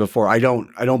I said before, I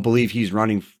don't believe he's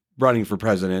running for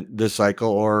president this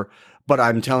cycle, but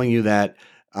I'm telling you that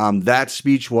that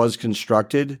speech was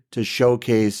constructed to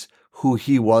showcase who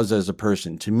he was as a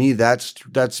person. To me, that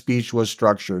speech was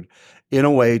structured in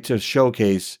a way to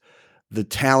showcase the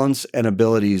talents and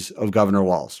abilities of Governor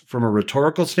Walz from a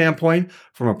rhetorical standpoint,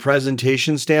 from a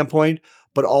presentation standpoint,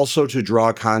 but also to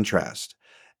draw contrast.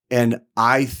 And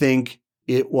I think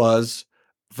it was,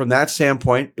 from that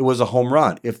standpoint, it was a home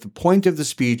run. If the point of the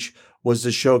speech was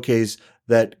to showcase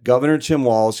that Governor Tim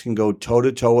Walz can go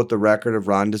toe-to-toe with the record of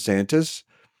Ron DeSantis,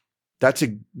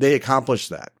 they accomplished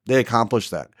that.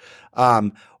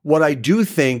 What I do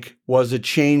think was a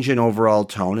change in overall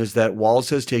tone is that Walz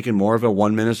has taken more of a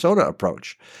one Minnesota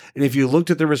approach. And if you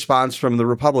looked at the response from the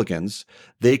Republicans,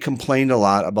 they complained a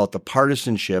lot about the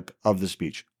partisanship of the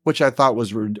speech, which I thought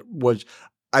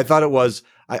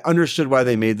I understood why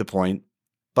they made the point,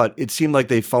 but it seemed like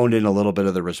they phoned in a little bit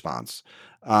of the response.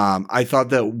 I thought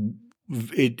that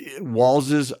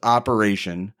Walz's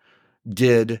operation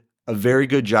did a very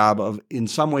good job of, in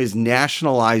some ways,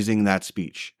 nationalizing that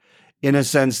speech, in a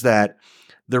sense that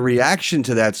the reaction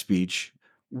to that speech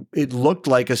it looked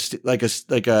like a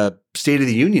State of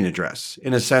the Union address,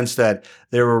 in a sense that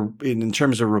there were, in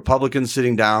terms of Republicans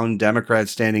sitting down,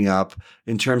 Democrats standing up,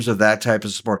 in terms of that type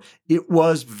of support. It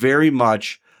was very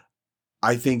much,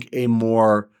 I think, a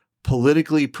more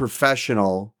politically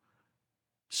professional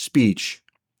speech.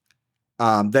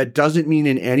 That doesn't mean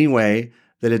in any way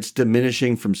that it's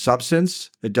diminishing from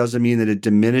substance. It doesn't mean that it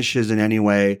diminishes in any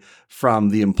way from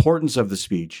the importance of the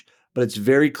speech. But it's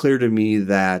very clear to me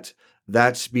that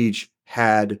that speech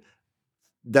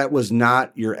that was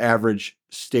not your average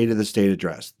State of the State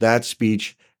address. That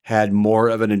speech had more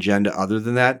of an agenda other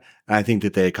than that. And I think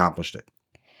that they accomplished it.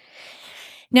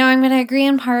 Now, I'm going to agree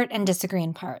in part and disagree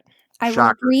in part. I will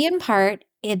agree in part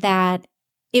that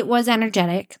it was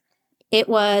energetic. It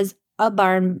was a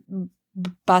barn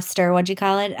buster. What'd you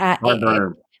call it?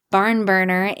 Barn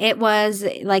burner. It was,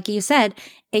 like you said,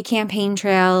 a campaign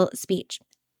trail speech.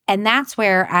 And that's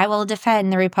where I will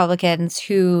defend the Republicans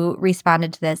who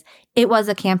responded to this. It was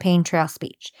a campaign trail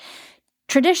speech.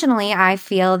 Traditionally, I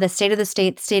feel the State of the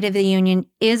State of the Union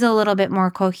is a little bit more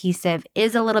cohesive,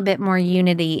 is a little bit more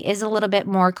unity, is a little bit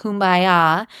more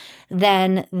kumbaya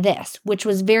than this, which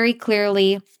was very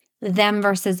clearly them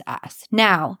versus us.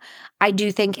 Now, I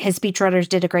do think his speechwriters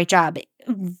did a great job.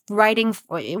 Writing,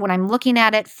 when I'm looking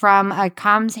at it from a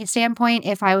comms standpoint,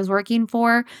 if I was working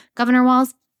for Governor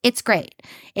Walz, it's great.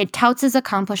 It touts his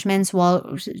accomplishments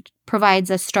while provides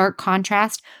a stark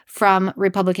contrast from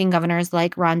Republican governors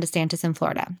like Ron DeSantis in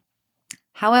Florida.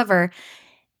 However,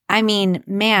 I mean,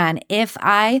 man, if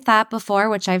I thought before,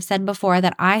 which I've said before,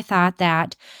 that I thought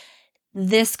that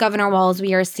this Governor Walz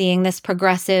we are seeing, this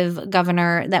progressive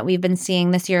governor that we've been seeing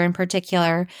this year in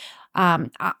particular,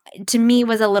 to me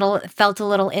felt a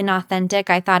little inauthentic.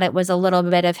 I thought it was a little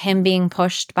bit of him being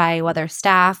pushed by whether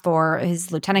staff or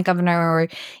his lieutenant governor or,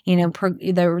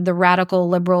 the radical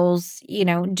liberals,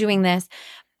 doing this.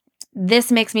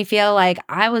 This makes me feel like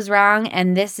I was wrong,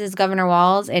 and this is Governor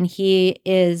Walz, and he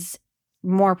is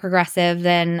more progressive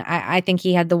than I think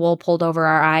he had the wool pulled over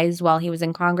our eyes while he was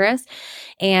in Congress.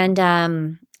 And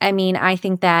I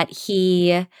think that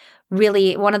he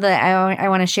really, I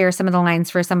want to share some of the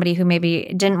lines for somebody who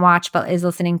maybe didn't watch but is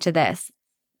listening to this,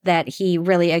 that he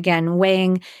really, again,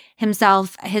 weighing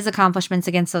his accomplishments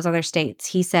against those other states.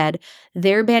 He said,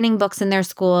 they're banning books in their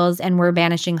schools and we're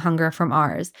banishing hunger from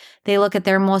ours. They look at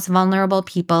their most vulnerable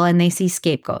people and they see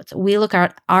scapegoats. We look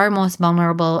at our most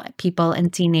vulnerable people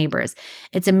and see neighbors.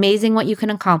 It's amazing what you can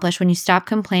accomplish when you stop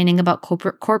complaining about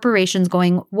corporations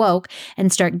going woke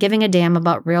and start giving a damn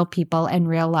about real people and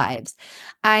real lives.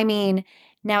 I mean,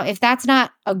 now, if that's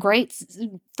not a great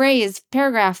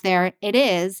paragraph there, it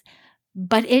is.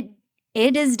 But it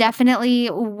is definitely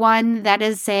one that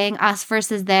is saying us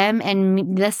versus them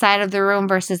and this side of the room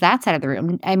versus that side of the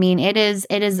room. I mean, it is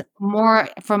more,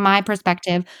 from my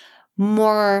perspective,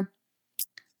 more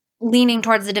leaning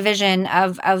towards the division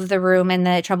of the room and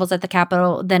the troubles at the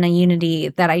Capitol than a unity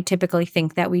that I typically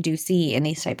think that we do see in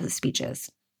these types of speeches.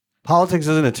 Politics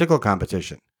isn't a tickle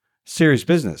competition. Serious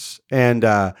business. And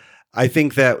I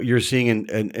think that you're seeing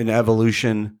an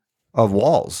evolution of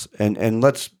Walz, and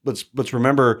let's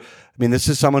remember. I mean, this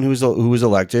is someone who was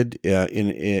elected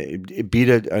beat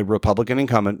a Republican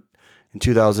incumbent in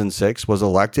 2006, was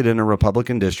elected in a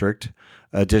Republican district,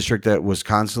 a district that was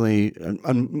constantly,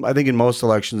 I think, in most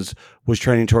elections, was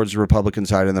trending towards the Republican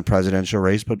side in the presidential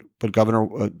race. But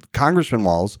Congressman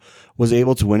Walz was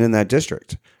able to win in that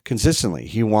district consistently.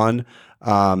 He won.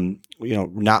 Ran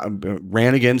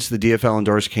against the DFL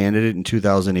endorsed candidate in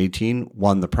 2018,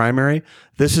 won the primary.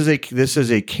 This is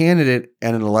a candidate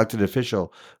and an elected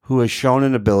official who has shown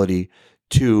an ability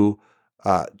to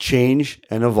change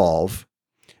and evolve,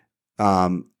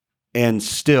 and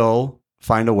still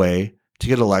find a way to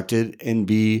get elected and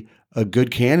be a good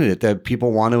candidate that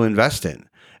people want to invest in.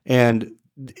 And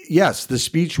yes, the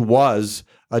speech was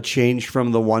a change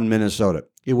from the one Minnesota.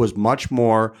 It was much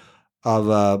more of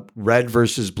a red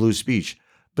versus blue speech,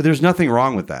 but there's nothing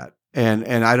wrong with that. And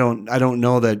I don't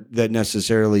know that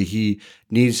necessarily he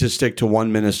needs to stick to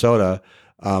one Minnesota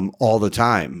all the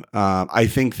time. I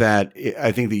think that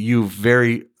you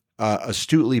very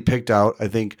astutely picked out, I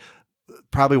think,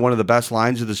 probably one of the best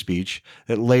lines of the speech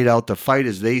that laid out the fight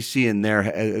as they see in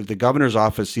the governor's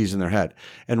office sees in their head.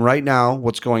 And right now,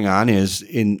 what's going on is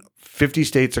in 50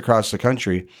 states across the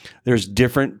country, there's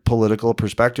different political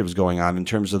perspectives going on in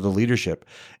terms of the leadership.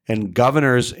 And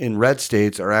governors in red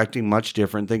states are acting much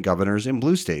different than governors in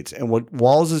blue states. And what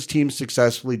Walz's team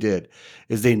successfully did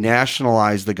is they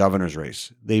nationalized the governor's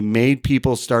race. They made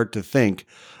people start to think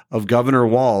of Governor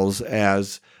Walz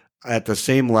as at the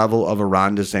same level of a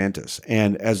Ron DeSantis.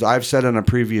 And as I've said on a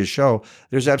previous show,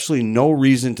 there's absolutely no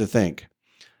reason to think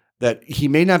that he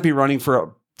may not be running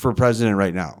for president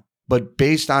right now, but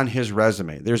based on his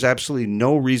resume, there's absolutely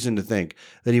no reason to think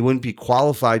that he wouldn't be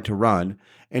qualified to run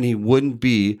and he wouldn't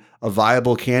be a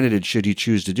viable candidate should he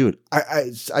choose to do it.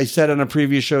 I said on a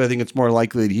previous show, I think it's more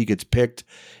likely that he gets picked.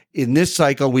 In this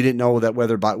cycle, we didn't know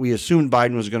that we assumed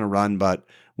Biden was going to run, but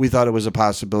we thought it was a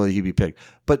possibility he'd be picked.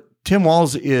 But Tim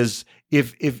Walz is,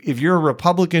 if you're a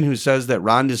Republican who says that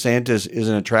Ron DeSantis is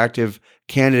an attractive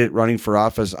candidate running for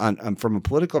office from a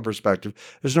political perspective,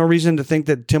 there's no reason to think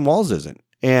that Tim Walz isn't.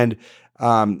 And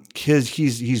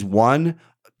he's won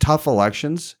tough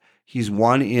elections. He's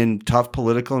won in tough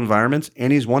political environments,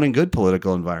 and he's won in good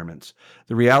political environments.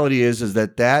 The reality is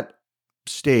that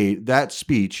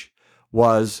speech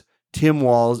was Tim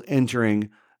Walz entering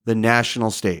the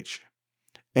national stage.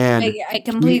 And I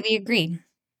completely agree.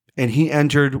 And he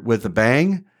entered with a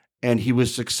bang, and he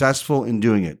was successful in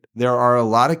doing it. There are a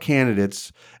lot of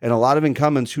candidates and a lot of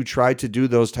incumbents who try to do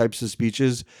those types of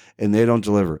speeches, and they don't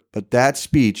deliver. But that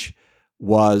speech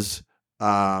was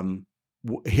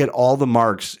hit all the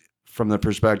marks from the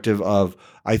perspective of,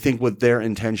 I think, what their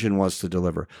intention was to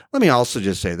deliver. Let me also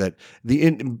just say that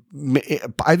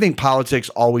I think politics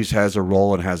always has a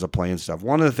role and has a play and stuff.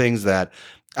 One of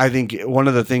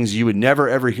the things you would never,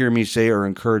 ever hear me say or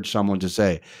encourage someone to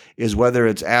say is whether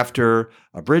it's after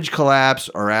a bridge collapse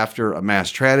or after a mass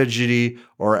tragedy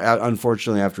or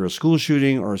unfortunately after a school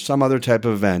shooting or some other type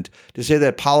of event, to say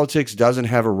that politics doesn't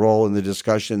have a role in the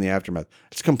discussion in the aftermath.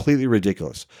 It's completely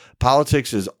ridiculous.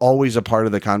 Politics is always a part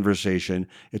of the conversation.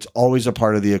 It's always a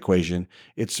part of the equation.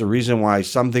 It's the reason why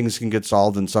some things can get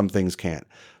solved and some things can't.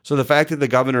 So the fact that the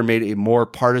governor made a more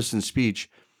partisan speech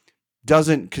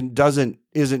doesn't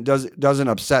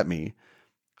upset me,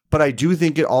 but I do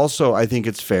think I think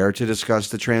it's fair to discuss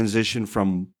the transition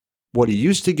from what he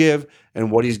used to give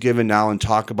and what he's given now and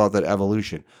talk about that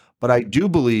evolution. But I do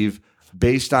believe,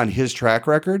 based on his track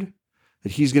record,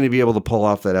 that he's going to be able to pull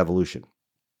off that evolution.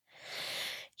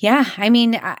 Yeah, I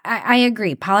mean, I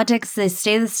agree. Politics, the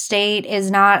state of the state is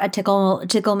not a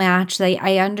tickle match.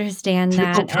 I understand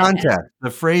that. Tickle contest.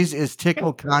 The phrase is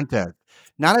tickle contest.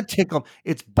 Not a tickle.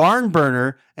 It's barn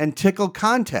burner and tickle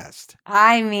contest.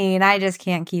 I mean, I just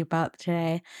can't keep up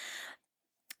today.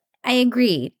 I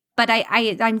agree. But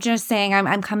I'm just saying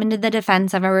I'm coming to the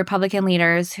defense of our Republican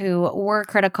leaders who were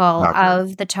critical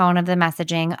of the tone of the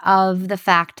messaging, of the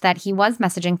fact that he was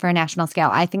messaging for a national scale.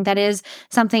 I think that is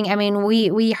something, I mean,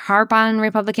 we harp on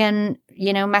Republican,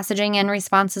 messaging and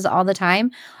responses all the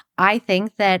time. I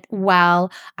think that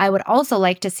while I would also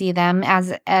like to see them,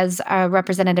 as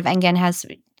Representative Engen has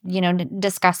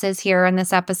discusses here in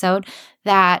this episode,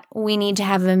 that we need to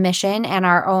have a mission and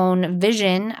our own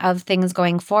vision of things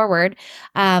going forward.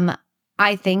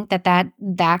 I think that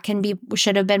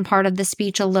should have been part of the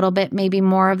speech a little bit, maybe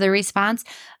more of the response.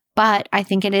 But I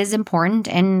think it is important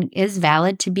and is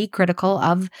valid to be critical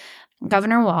of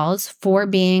Governor Walz for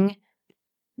being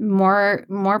more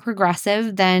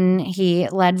progressive than he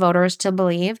led voters to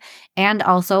believe, and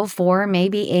also for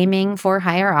maybe aiming for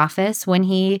higher office when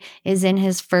he is in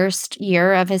his first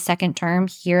year of his second term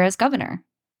here as governor.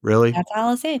 Really? That's all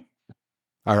I'll say.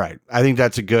 All right. I think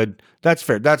that's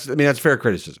fair. That's fair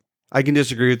criticism. I can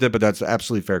disagree with it, but that's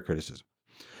absolutely fair criticism.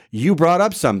 You brought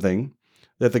up something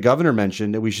that the governor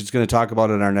mentioned that we're going to talk about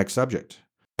in our next subject.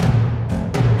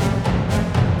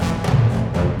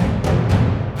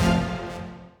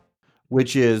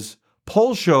 Which is,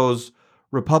 poll shows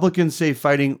Republicans say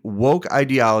fighting woke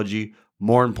ideology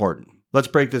more important. Let's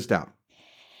break this down.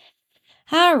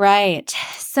 All right.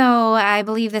 So I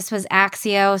believe this was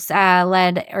Axios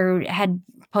had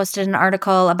posted an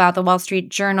article about the Wall Street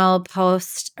Journal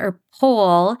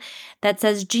poll that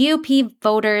says GOP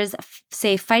voters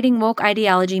say fighting woke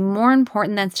ideology more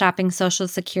important than stopping Social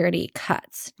Security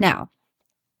cuts. Now,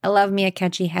 I love me a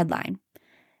catchy headline.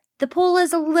 The poll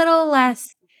is a little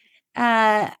less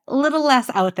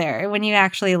out there when you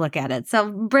actually look at it. So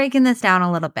breaking this down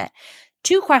a little bit.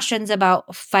 2 questions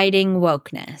about fighting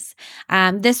wokeness.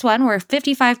 This one where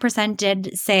 55%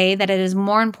 did say that it is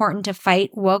more important to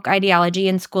fight woke ideology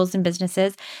in schools and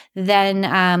businesses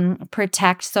than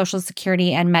protect Social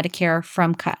Security and Medicare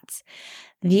from cuts.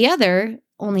 The other,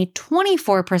 only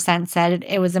 24% said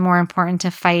it was more important to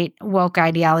fight woke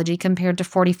ideology compared to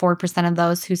 44% of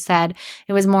those who said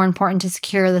it was more important to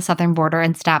secure the southern border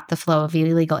and stop the flow of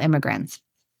illegal immigrants.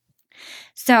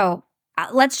 So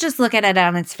let's just look at it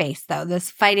on its face, though, this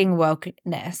fighting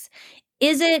wokeness.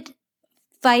 Is it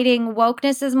fighting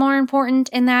wokeness is more important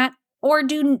in that? Or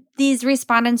do these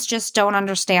respondents just don't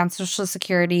understand Social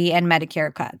Security and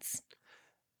Medicare cuts?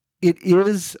 It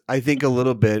is, I think, a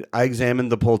little bit, I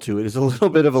examined the poll too, it is a little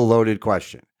bit of a loaded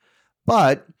question.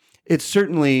 But it's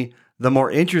certainly the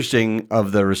more interesting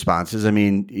of the responses. I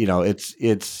mean,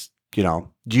 it's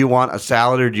do you want a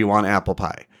salad or do you want apple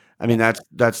pie? I mean,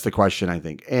 that's the question, I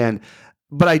think.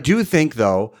 But I do think,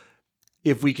 though,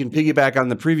 if we can piggyback on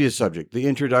the previous subject, the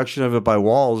introduction of it by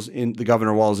the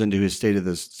Governor Walz into his State of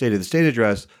the State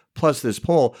address, plus this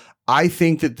poll, I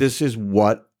think that this is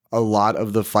what a lot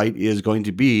of the fight is going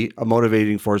to be, a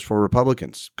motivating force for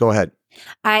Republicans. Go ahead.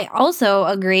 I also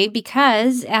agree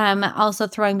because, also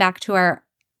throwing back to our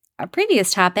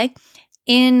previous topic,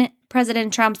 in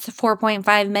President Trump's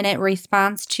 4.5-minute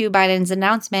response to Biden's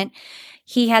announcement,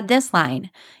 he had this line: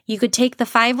 "You could take the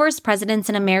 5 worst presidents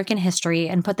in American history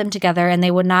and put them together, and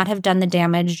they would not have done the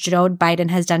damage Joe Biden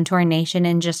has done to our nation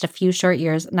in just a few short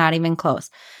years, not even close."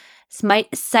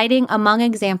 Citing among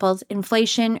examples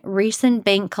inflation, recent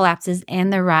bank collapses,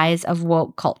 and the rise of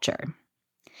woke culture.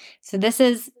 So this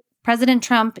is President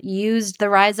Trump used the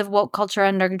rise of woke culture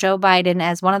under Joe Biden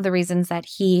as one of the reasons that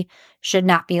he should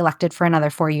not be elected for another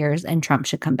 4 years and Trump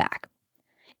should come back.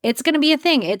 It's going to be a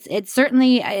thing. It's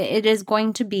certainly, it is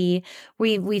going to be.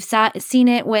 We've seen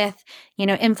it with,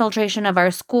 infiltration of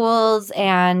our schools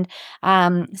and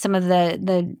some of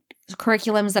the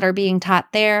curriculums that are being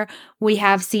taught there. We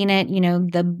have seen it,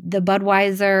 the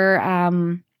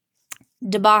Budweiser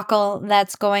debacle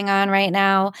that's going on right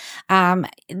now.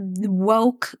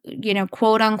 Woke,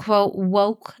 quote unquote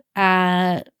woke,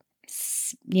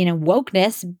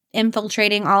 wokeness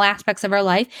infiltrating all aspects of our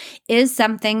life is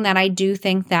something that I do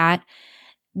think that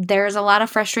there's a lot of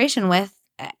frustration with.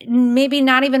 Maybe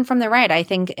not even from the right. I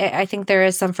think there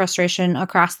is some frustration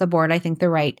across the board. I think the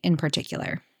right in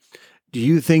particular. Do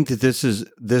you think that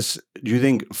do you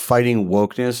think fighting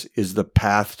wokeness is the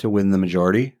path to win the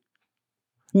majority?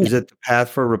 No. Is it the path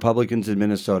for Republicans in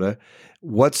Minnesota?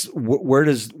 Where is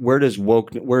this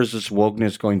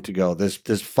wokeness going to go?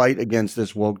 This fight against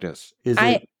this wokeness.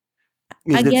 I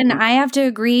have to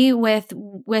agree with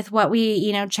what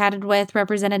we, chatted with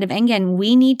Representative Engen.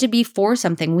 We need to be for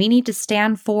something. We need to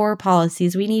stand for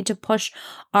policies. We need to push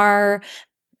our,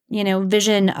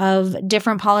 vision of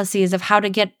different policies of how to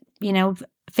get,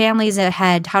 families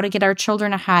ahead, how to get our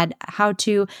children ahead, how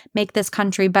to make this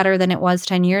country better than it was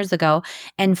 10 years ago,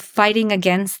 and fighting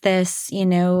against this,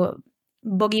 boogeyman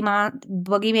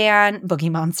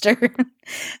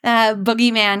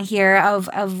here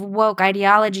of woke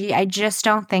ideology. I just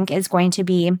don't think is going to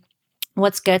be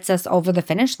what gets us over the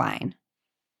finish line.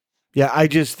 Yeah, I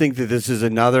just think that this is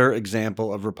another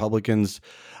example of Republicans.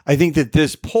 I think that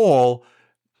this poll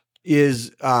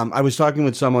is, I was talking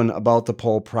with someone about the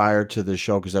poll prior to the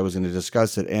show because I was going to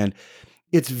discuss it. And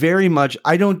it's very much,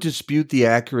 I don't dispute the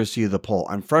accuracy of the poll.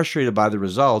 I'm frustrated by the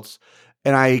results.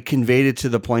 And I conveyed it to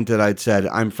the point that I'd said,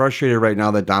 I'm frustrated right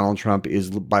now that Donald Trump is,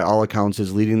 by all accounts,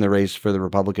 is leading the race for the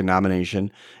Republican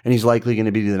nomination. And he's likely going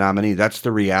to be the nominee. That's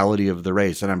the reality of the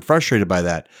race. And I'm frustrated by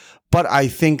that. But I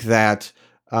think that,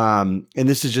 and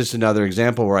this is just another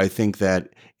example where I think that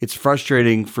it's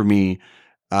frustrating for me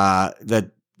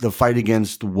that the fight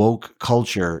against woke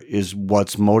culture is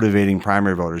what's motivating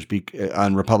primary voters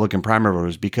on Republican primary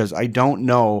voters, because I don't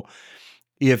know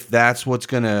if that's what's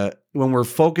going to, when we're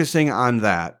focusing on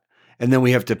that and then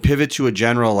we have to pivot to a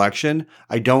general election,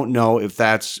 I don't know if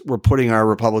we're putting our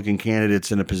Republican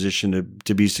candidates in a position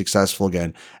to be successful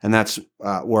again. And that's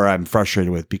where I'm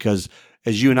frustrated with, because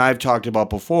as you and I have talked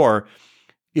about before,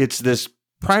 it's this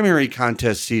primary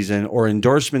contest season or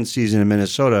endorsement season in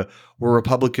Minnesota where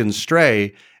Republicans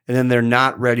stray, and then they're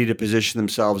not ready to position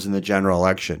themselves in the general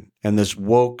election. And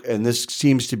this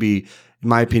seems to be, in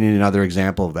my opinion, another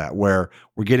example of that, where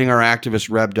we're getting our activists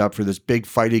revved up for this big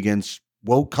fight against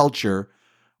woke culture,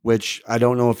 which I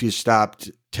don't know if you stopped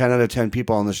 10 out of 10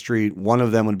 people on the street, one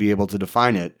of them would be able to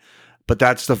define it. But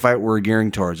that's the fight we're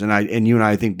gearing towards. And you and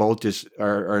I think both just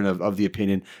are of the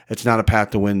opinion it's not a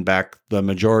path to win back the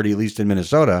majority, at least in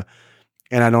Minnesota.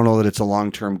 And I don't know that it's a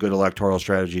long-term good electoral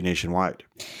strategy nationwide.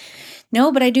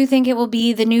 No, but I do think it will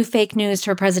be the new fake news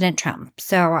for President Trump.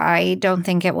 So I don't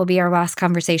think it will be our last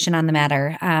conversation on the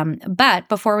matter. But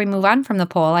before we move on from the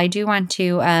poll, I do want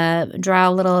to draw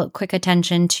a little quick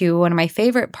attention to one of my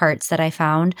favorite parts that I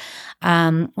found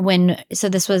so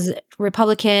this was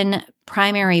Republican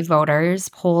primary voters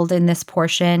polled in this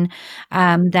portion,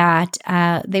 that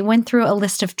they went through a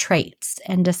list of traits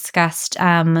and discussed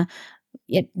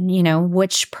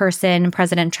which person,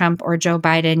 President Trump or Joe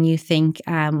Biden, you think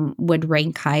would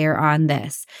rank higher on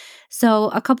this. So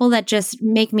a couple that just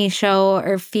make me show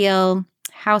or feel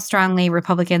how strongly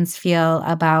Republicans feel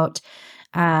about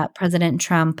President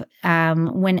Trump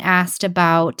when asked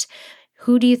about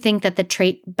Who do you think that the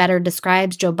trait better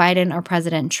describes, Joe Biden or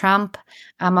President Trump?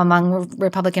 Among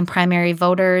Republican primary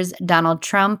voters, Donald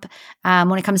Trump.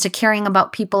 When it comes to caring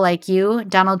about people like you,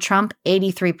 Donald Trump,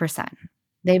 83%.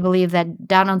 They believe that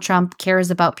Donald Trump cares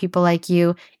about people like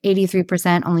you,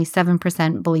 83%. Only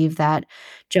 7% believe that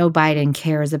Joe Biden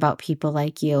cares about people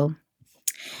like you.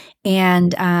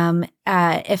 And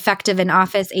effective in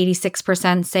office,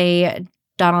 86% say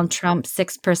Donald Trump,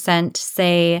 6%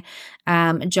 say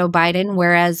Joe Biden,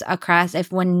 whereas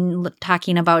when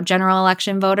talking about general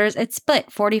election voters, it's split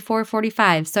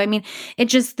 44-45. So, I mean,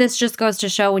 this just goes to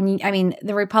show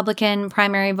the Republican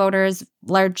primary voters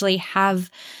largely have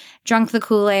drunk the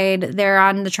Kool-Aid. They're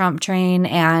on the Trump train.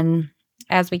 And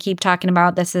as we keep talking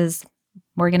about,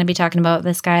 we're going to be talking about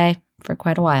this guy for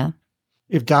quite a while.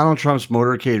 If Donald Trump's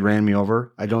motorcade ran me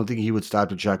over, I don't think he would stop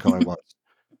to check how I was.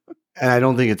 And I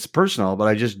don't think it's personal, but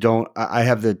I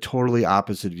have the totally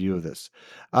opposite view of this.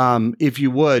 If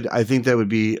you would, I think that would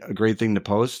be a great thing to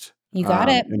post. You got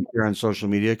it. And share on social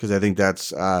media, because I think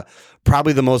that's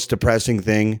probably the most depressing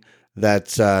thing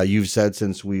that you've said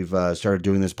since we've started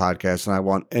doing this podcast.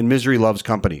 And misery loves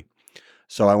company.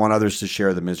 So I want others to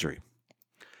share the misery.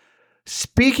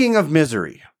 Speaking of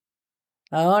misery.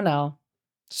 Oh, no.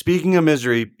 Speaking of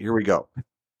misery, here we go.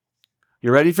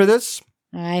 You ready for this?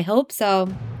 I hope so.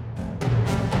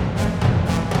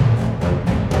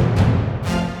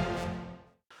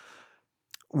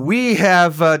 We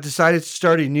have decided to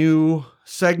start a new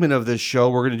segment of this show.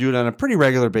 We're going to do it on a pretty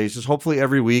regular basis, hopefully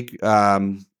every week,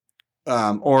 or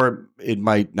it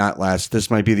might not last. This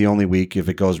might be the only week if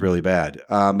it goes really bad.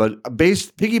 But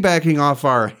piggybacking off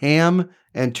our ham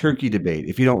and turkey debate,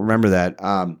 if you don't remember that,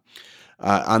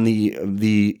 on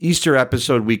the Easter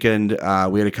episode weekend,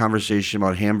 we had a conversation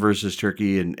about ham versus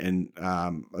turkey, and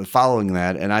following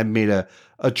that, and I made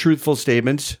a truthful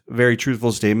statement, very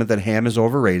truthful statement, that ham is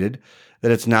overrated, that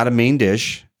it's not a main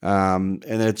dish, and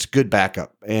that it's good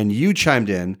backup. And you chimed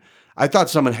in. I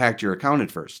thought someone hacked your account at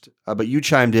first, but you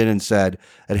chimed in and said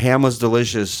that ham was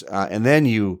delicious, and then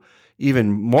you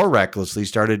even more recklessly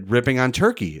started ripping on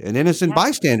turkey, an innocent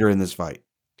bystander in this fight.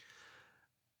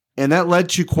 And that led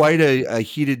to quite a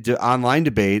heated online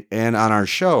debate and on our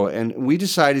show. And we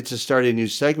decided to start a new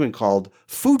segment called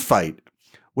Food Fight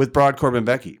with Brodkorb and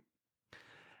Becky.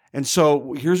 And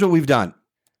so here's what we've done.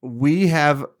 We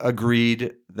have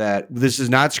agreed that this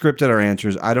is not scripted, our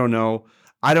answers. I don't know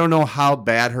how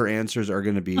bad her answers are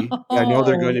going to be. I know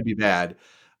they're going to be bad.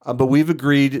 But we've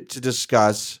agreed to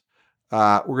discuss.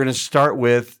 We're going to start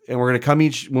with, and we're going to come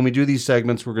when we do these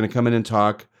segments, we're going to come in and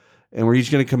talk. And we're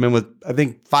each going to come in with, I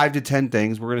think, 5 to 10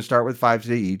 things. We're going to start with 5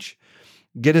 today each,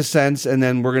 get a sense, and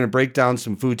then we're going to break down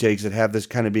some food takes that have this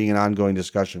kind of being an ongoing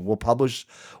discussion. We'll publish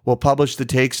the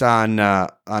takes on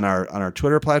our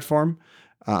Twitter platform,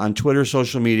 on Twitter,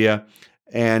 social media,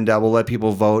 and we'll let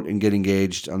people vote and get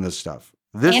engaged on this stuff.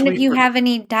 If you have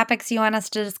any topics you want us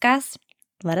to discuss,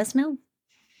 let us know.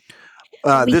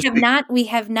 We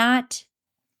have not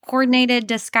coordinated,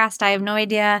 discussed. I have no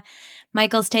idea.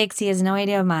 Michael's takes, he has no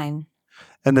idea of mine.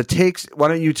 And the takes, why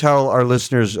don't you tell our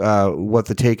listeners what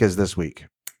the take is this week?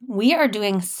 We are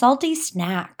doing salty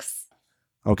snacks.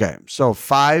 Okay, so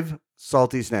 5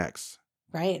 salty snacks.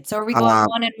 Right. So are we going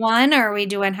 1 and 1,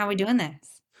 or how are we doing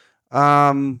this?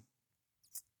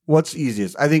 What's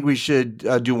easiest? I think we should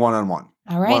do 1-on-1.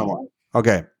 All right. 1-on-1.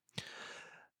 Okay.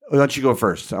 Why don't you go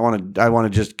first? I want to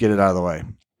just get it out of the way.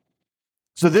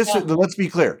 So let's be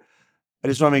clear. I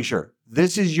just want to make sure.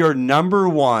 This is your number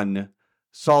one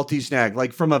salty snack,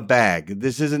 like from a bag.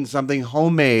 This isn't something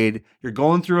homemade. You're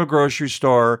going through a grocery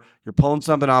store. You're pulling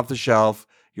something off the shelf.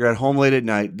 You're at home late at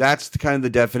night. That's kind of the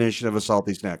definition of a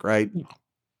salty snack, right? Yeah.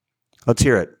 Let's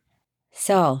hear it.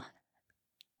 So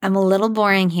I'm a little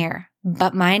boring here,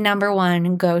 but my number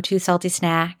one go-to salty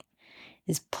snack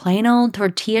is plain old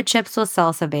tortilla chips with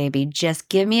salsa, baby. Just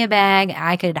give me a bag.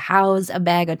 I could house a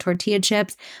bag of tortilla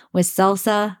chips with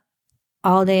salsa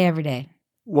all day, every day.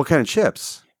 What kind of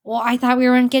chips? Well, I thought we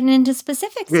weren't getting into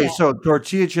specifics yet. So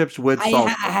tortilla chips with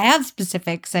salsa. I have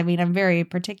specifics. I mean, I'm very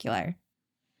particular.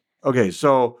 Okay,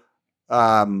 so,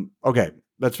 okay,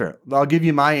 that's fair. I'll give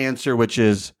you my answer, which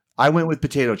is I went with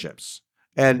potato chips.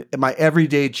 And my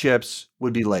everyday chips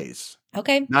would be Lay's.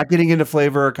 Okay. Not getting into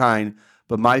flavor or kind,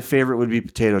 but my favorite would be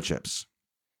potato chips.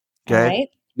 Okay. All right.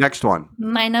 Next one.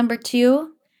 My number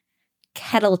 2,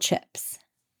 kettle chips.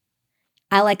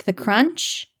 I like the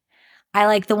crunch. I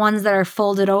like the ones that are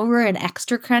folded over and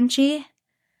extra crunchy.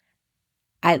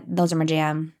 Those are my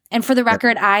jam. And for the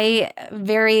record, I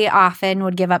very often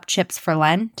would give up chips for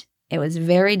Lent. It was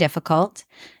very difficult.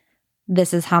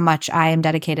 This is how much I am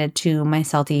dedicated to my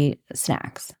salty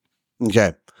snacks.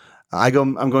 Okay.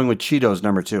 I'm going with Cheetos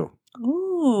number 2.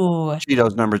 Ooh.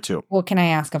 Cheetos number 2. Well, can I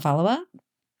ask a follow-up?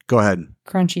 Go ahead.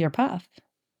 Crunchy or puff?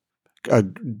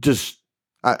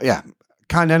 Yeah,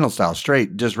 continental style,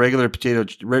 straight, just regular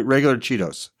regular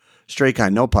Cheetos, straight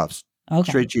kind, no puffs,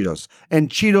 straight Cheetos, and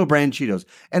Cheeto brand Cheetos,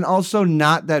 and also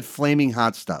not that flaming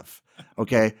hot stuff.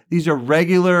 Okay, these are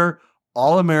regular,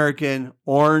 all American,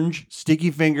 orange,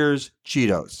 sticky fingers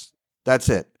Cheetos. That's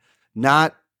it.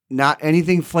 Not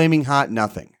anything flaming hot.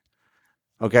 Nothing.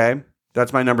 Okay,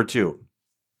 that's my number 2.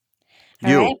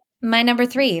 All right. My number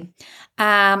 3.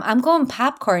 I'm going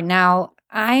popcorn. Now,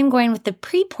 I'm going with the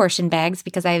pre-portion bags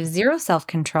because I have zero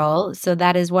self-control. So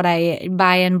that is what I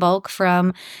buy in bulk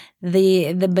from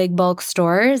the big bulk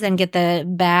stores and get the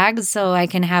bags so I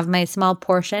can have my small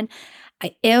portion.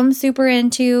 I am super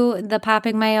into the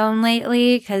popping my own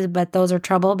lately but those are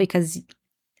trouble because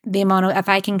the amount of, if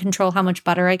I can control how much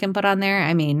butter I can put on there,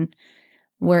 I mean,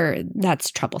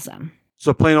 that's troublesome.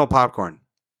 So plain old popcorn.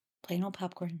 Plain old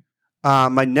popcorn.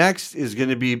 My next is going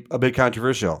to be a bit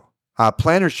controversial.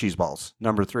 Planters cheese balls,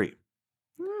 number 3.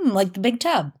 Like the big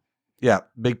tub. Yeah,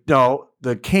 the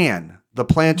can. The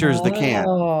Planters, the can.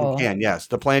 Oh. The can, yes.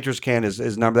 The Planters can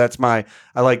is number.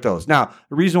 I like those. Now,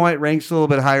 the reason why it ranks a little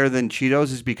bit higher than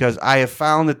Cheetos is because I have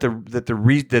found that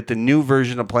the new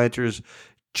version of Planters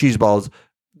cheese balls,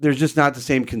 there's just not the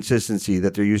same consistency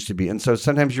that there used to be. And so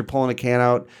sometimes you're pulling a can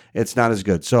out, it's not as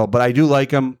good. So, but I do like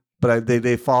them. But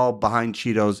they fall behind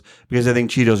Cheetos because I think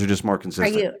Cheetos are just more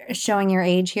consistent. Are you showing your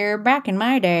age here? Back in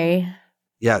my day.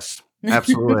 Yes,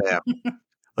 absolutely.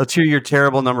 Let's hear your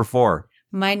terrible number 4.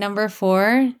 My number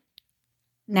 4.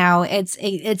 Now it's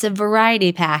a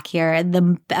variety pack here.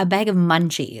 A bag of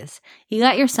munchies. You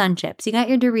got your Sun Chips. You got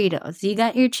your Doritos. You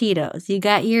got your Cheetos. You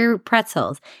got your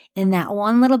pretzels in that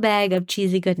one little bag of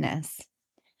cheesy goodness.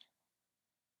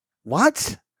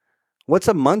 What? What's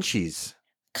a munchies?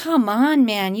 Come on,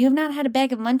 man! You have not had a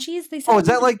bag of munchies? They is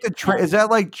that like is that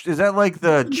like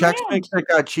the Chex Mix that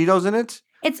got Cheetos in it?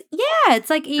 It's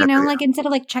like like instead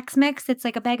of like Chex Mix, it's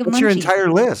like a bag of munchies. What's your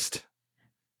entire list?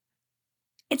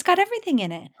 It's got everything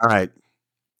in it. All right,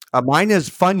 mine is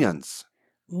Funyuns.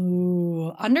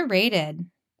 Ooh, underrated.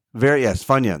 Yes,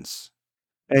 Funyuns.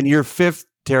 And your 5th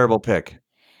terrible pick.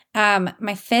 My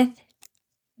 5th.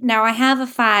 Now I have a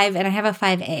 5 and I have a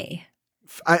 5A.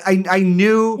 I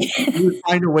knew you would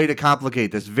find a way to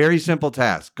complicate this. Very simple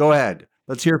task. Go ahead.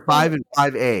 Let's hear 5 and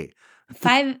 5A.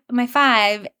 My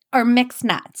 5 are mixed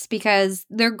nuts because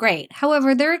they're great.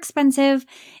 However, they're expensive.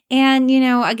 And,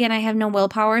 again, I have no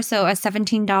willpower. So a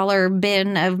 $17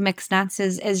 bin of mixed nuts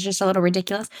is just a little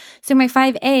ridiculous. So my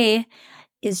 5A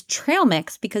is trail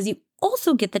mix because you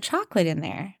also get the chocolate in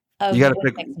there. You got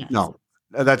to pick. No,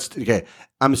 that's okay.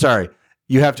 I'm sorry.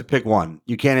 You have to pick one.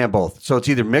 You can't have both. So it's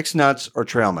either mixed nuts or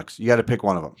trail mix. You got to pick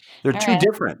one of them. They're too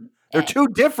different. They're too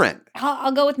different.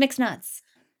 I'll go with mixed nuts.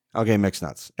 Okay, mixed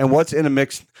nuts. And what's in a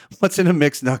mixed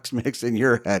nuts mix in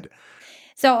your head?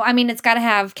 So, I mean, it's got to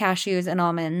have cashews and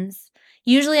almonds.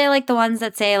 Usually I like the ones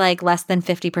that say like less than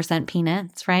 50%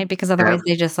 peanuts, right? Because otherwise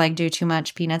they just like do too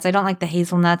much peanuts. I don't like the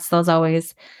hazelnuts. Those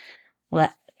always are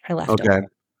left over.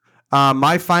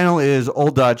 My final is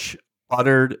Old Dutch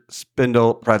buttered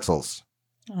spindle pretzels.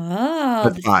 Oh,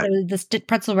 the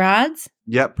pretzel rods?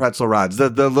 Yep, pretzel rods. The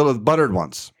little buttered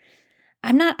ones.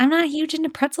 I'm not huge into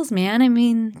pretzels, man. I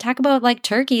mean, talk about like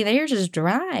turkey. They're just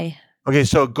dry. Okay,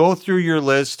 so go through your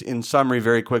list in summary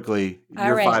very quickly.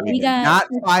 All right. Not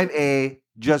 5A,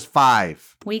 just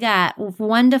 5. We got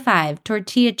 1 to 5.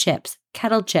 Tortilla chips,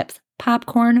 kettle chips,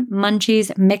 popcorn,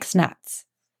 munchies, mixed nuts.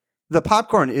 The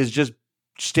popcorn is just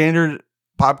standard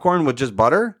popcorn with just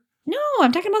butter? No,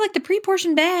 I'm talking about like the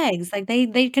pre-portioned bags. Like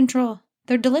they control.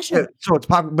 They're delicious. Yeah, so it's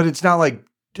pop, but it's not like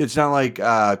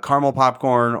caramel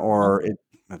popcorn or it.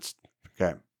 That's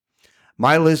okay.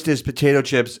 My list is potato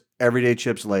chips, everyday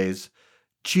chips, Lay's,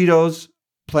 Cheetos,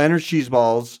 Planters cheese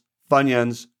balls,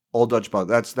 Funyuns, Old Dutch bug.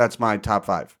 That's my top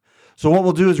 5. So what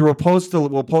we'll do is we'll post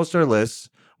our lists.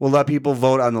 We'll let people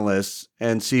vote on the lists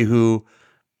and see who.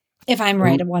 If I'm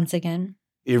right once again.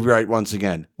 You're right once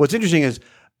again. What's interesting is,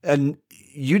 and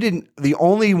you didn't. The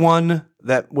only one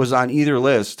that was on either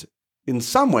list, in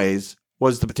some ways,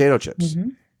 was the potato chips. Mm-hmm.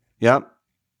 Yep.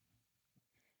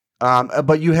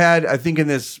 But you had, I think, in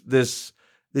this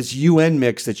UN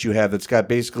mix that you have that's got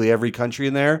basically every country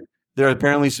in there. There are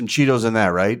apparently some Cheetos in that,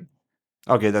 right?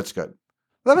 Okay, that's good.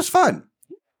 That was fun.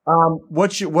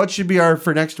 What should be our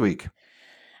for next week?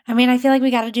 I mean, I feel like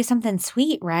we got to do something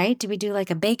sweet, right? Do we do like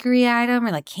a bakery item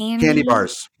or like candy? Candy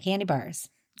bars. Candy bars.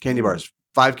 Candy bars.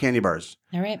 5 candy bars.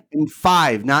 All right. And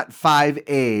 5, not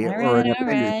 5A. All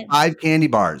right. 5 candy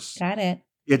bars. Got it.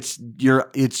 It's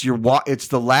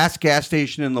the last gas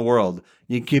station in the world.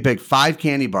 You can pick 5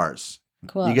 candy bars.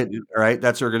 Cool. All right.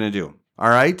 That's what we're gonna do. All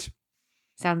right.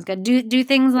 Sounds good. Do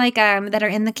things like that are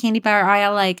in the candy bar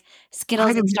aisle, like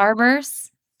Skittles and Starburst?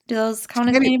 Do those count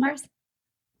as candy bars?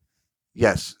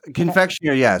 Yes,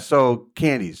 confectionery. Yeah, so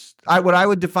candies. What I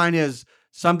would define as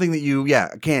something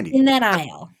that candy In that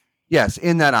aisle. Yes,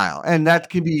 in that aisle, and that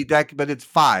can be that, but it's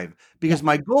 5 because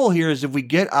my goal here is if we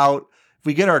get our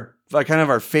kind of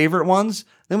our favorite ones,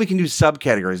 then we can do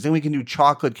subcategories. Then we can do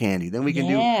chocolate candy. Then we can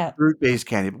do fruit-based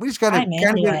candy. But we just got to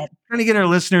kind of get our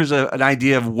listeners an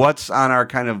idea of what's on our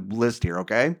kind of list here.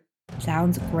 Okay.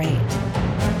 Sounds great.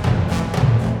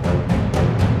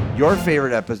 Your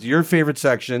favorite episode, your favorite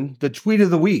section, the tweet of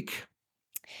the week.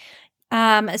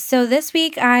 So this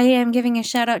week I am giving a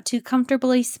shout out to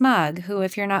Comfortably Smug, who,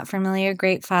 if you're not familiar,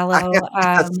 great follow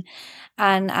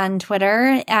on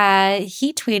Twitter.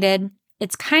 He tweeted,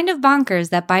 "It's kind of bonkers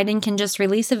that Biden can just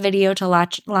release a video to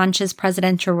launch his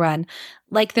presidential run.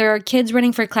 Like there are kids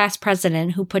running for class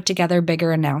president who put together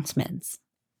bigger announcements."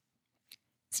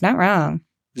 It's not wrong.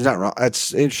 It's not wrong.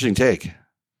 That's an interesting take.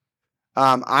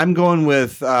 I'm going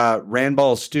with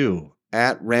Randball Stew,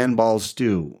 at Randball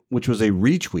Stew, which was a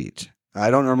retweet.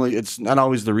 It's not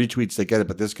always the retweets that get it,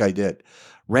 but this guy did.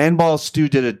 Randball Stew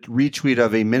did a retweet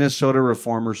of a Minnesota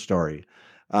reformer story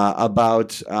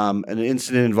about an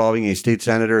incident involving a state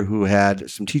senator who had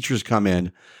some teachers come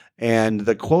in. And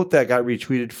the quote that got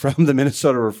retweeted from the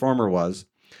Minnesota reformer was,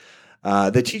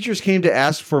 "The teachers came to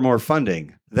ask for more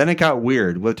funding. Then it got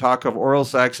weird with talk of oral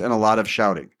sex and a lot of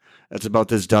shouting." That's about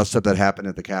this dust-up that happened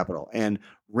at the Capitol. And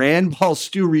Randball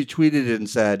Stew retweeted it and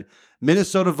said,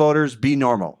 "Minnesota voters, be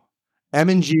normal. M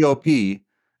and GOP,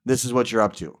 this is what you're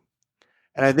up to."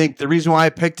 And I think the reason why I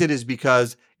picked it is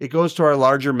because it goes to our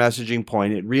larger messaging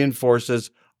point. It reinforces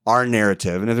our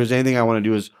narrative. And if there's anything I want to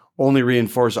do is only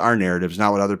reinforce our narratives,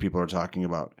 not what other people are talking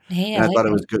about. Hey, and I thought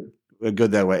it was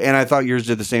good that way. And I thought yours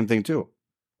did the same thing too.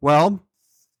 Well,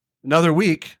 another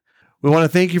week. We want to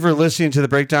thank you for listening to The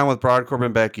Breakdown with Brodkorb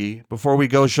and Becky. Before we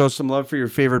go, show some love for your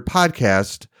favorite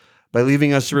podcast by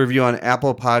leaving us a review on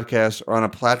Apple Podcasts or on a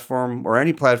platform or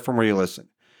any platform where you listen.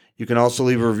 You can also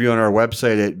leave a review on our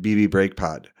website at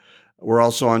BBBreakPod. We're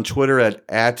also on Twitter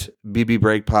at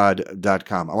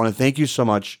BBBreakPod.com. I want to thank you so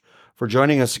much for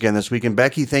joining us again this week. And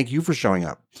Becky, thank you for showing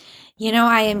up.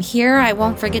 I am here. I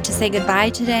won't forget to say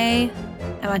goodbye today.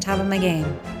 I'm on top of my game.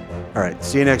 All right.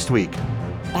 See you next week.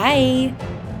 Bye.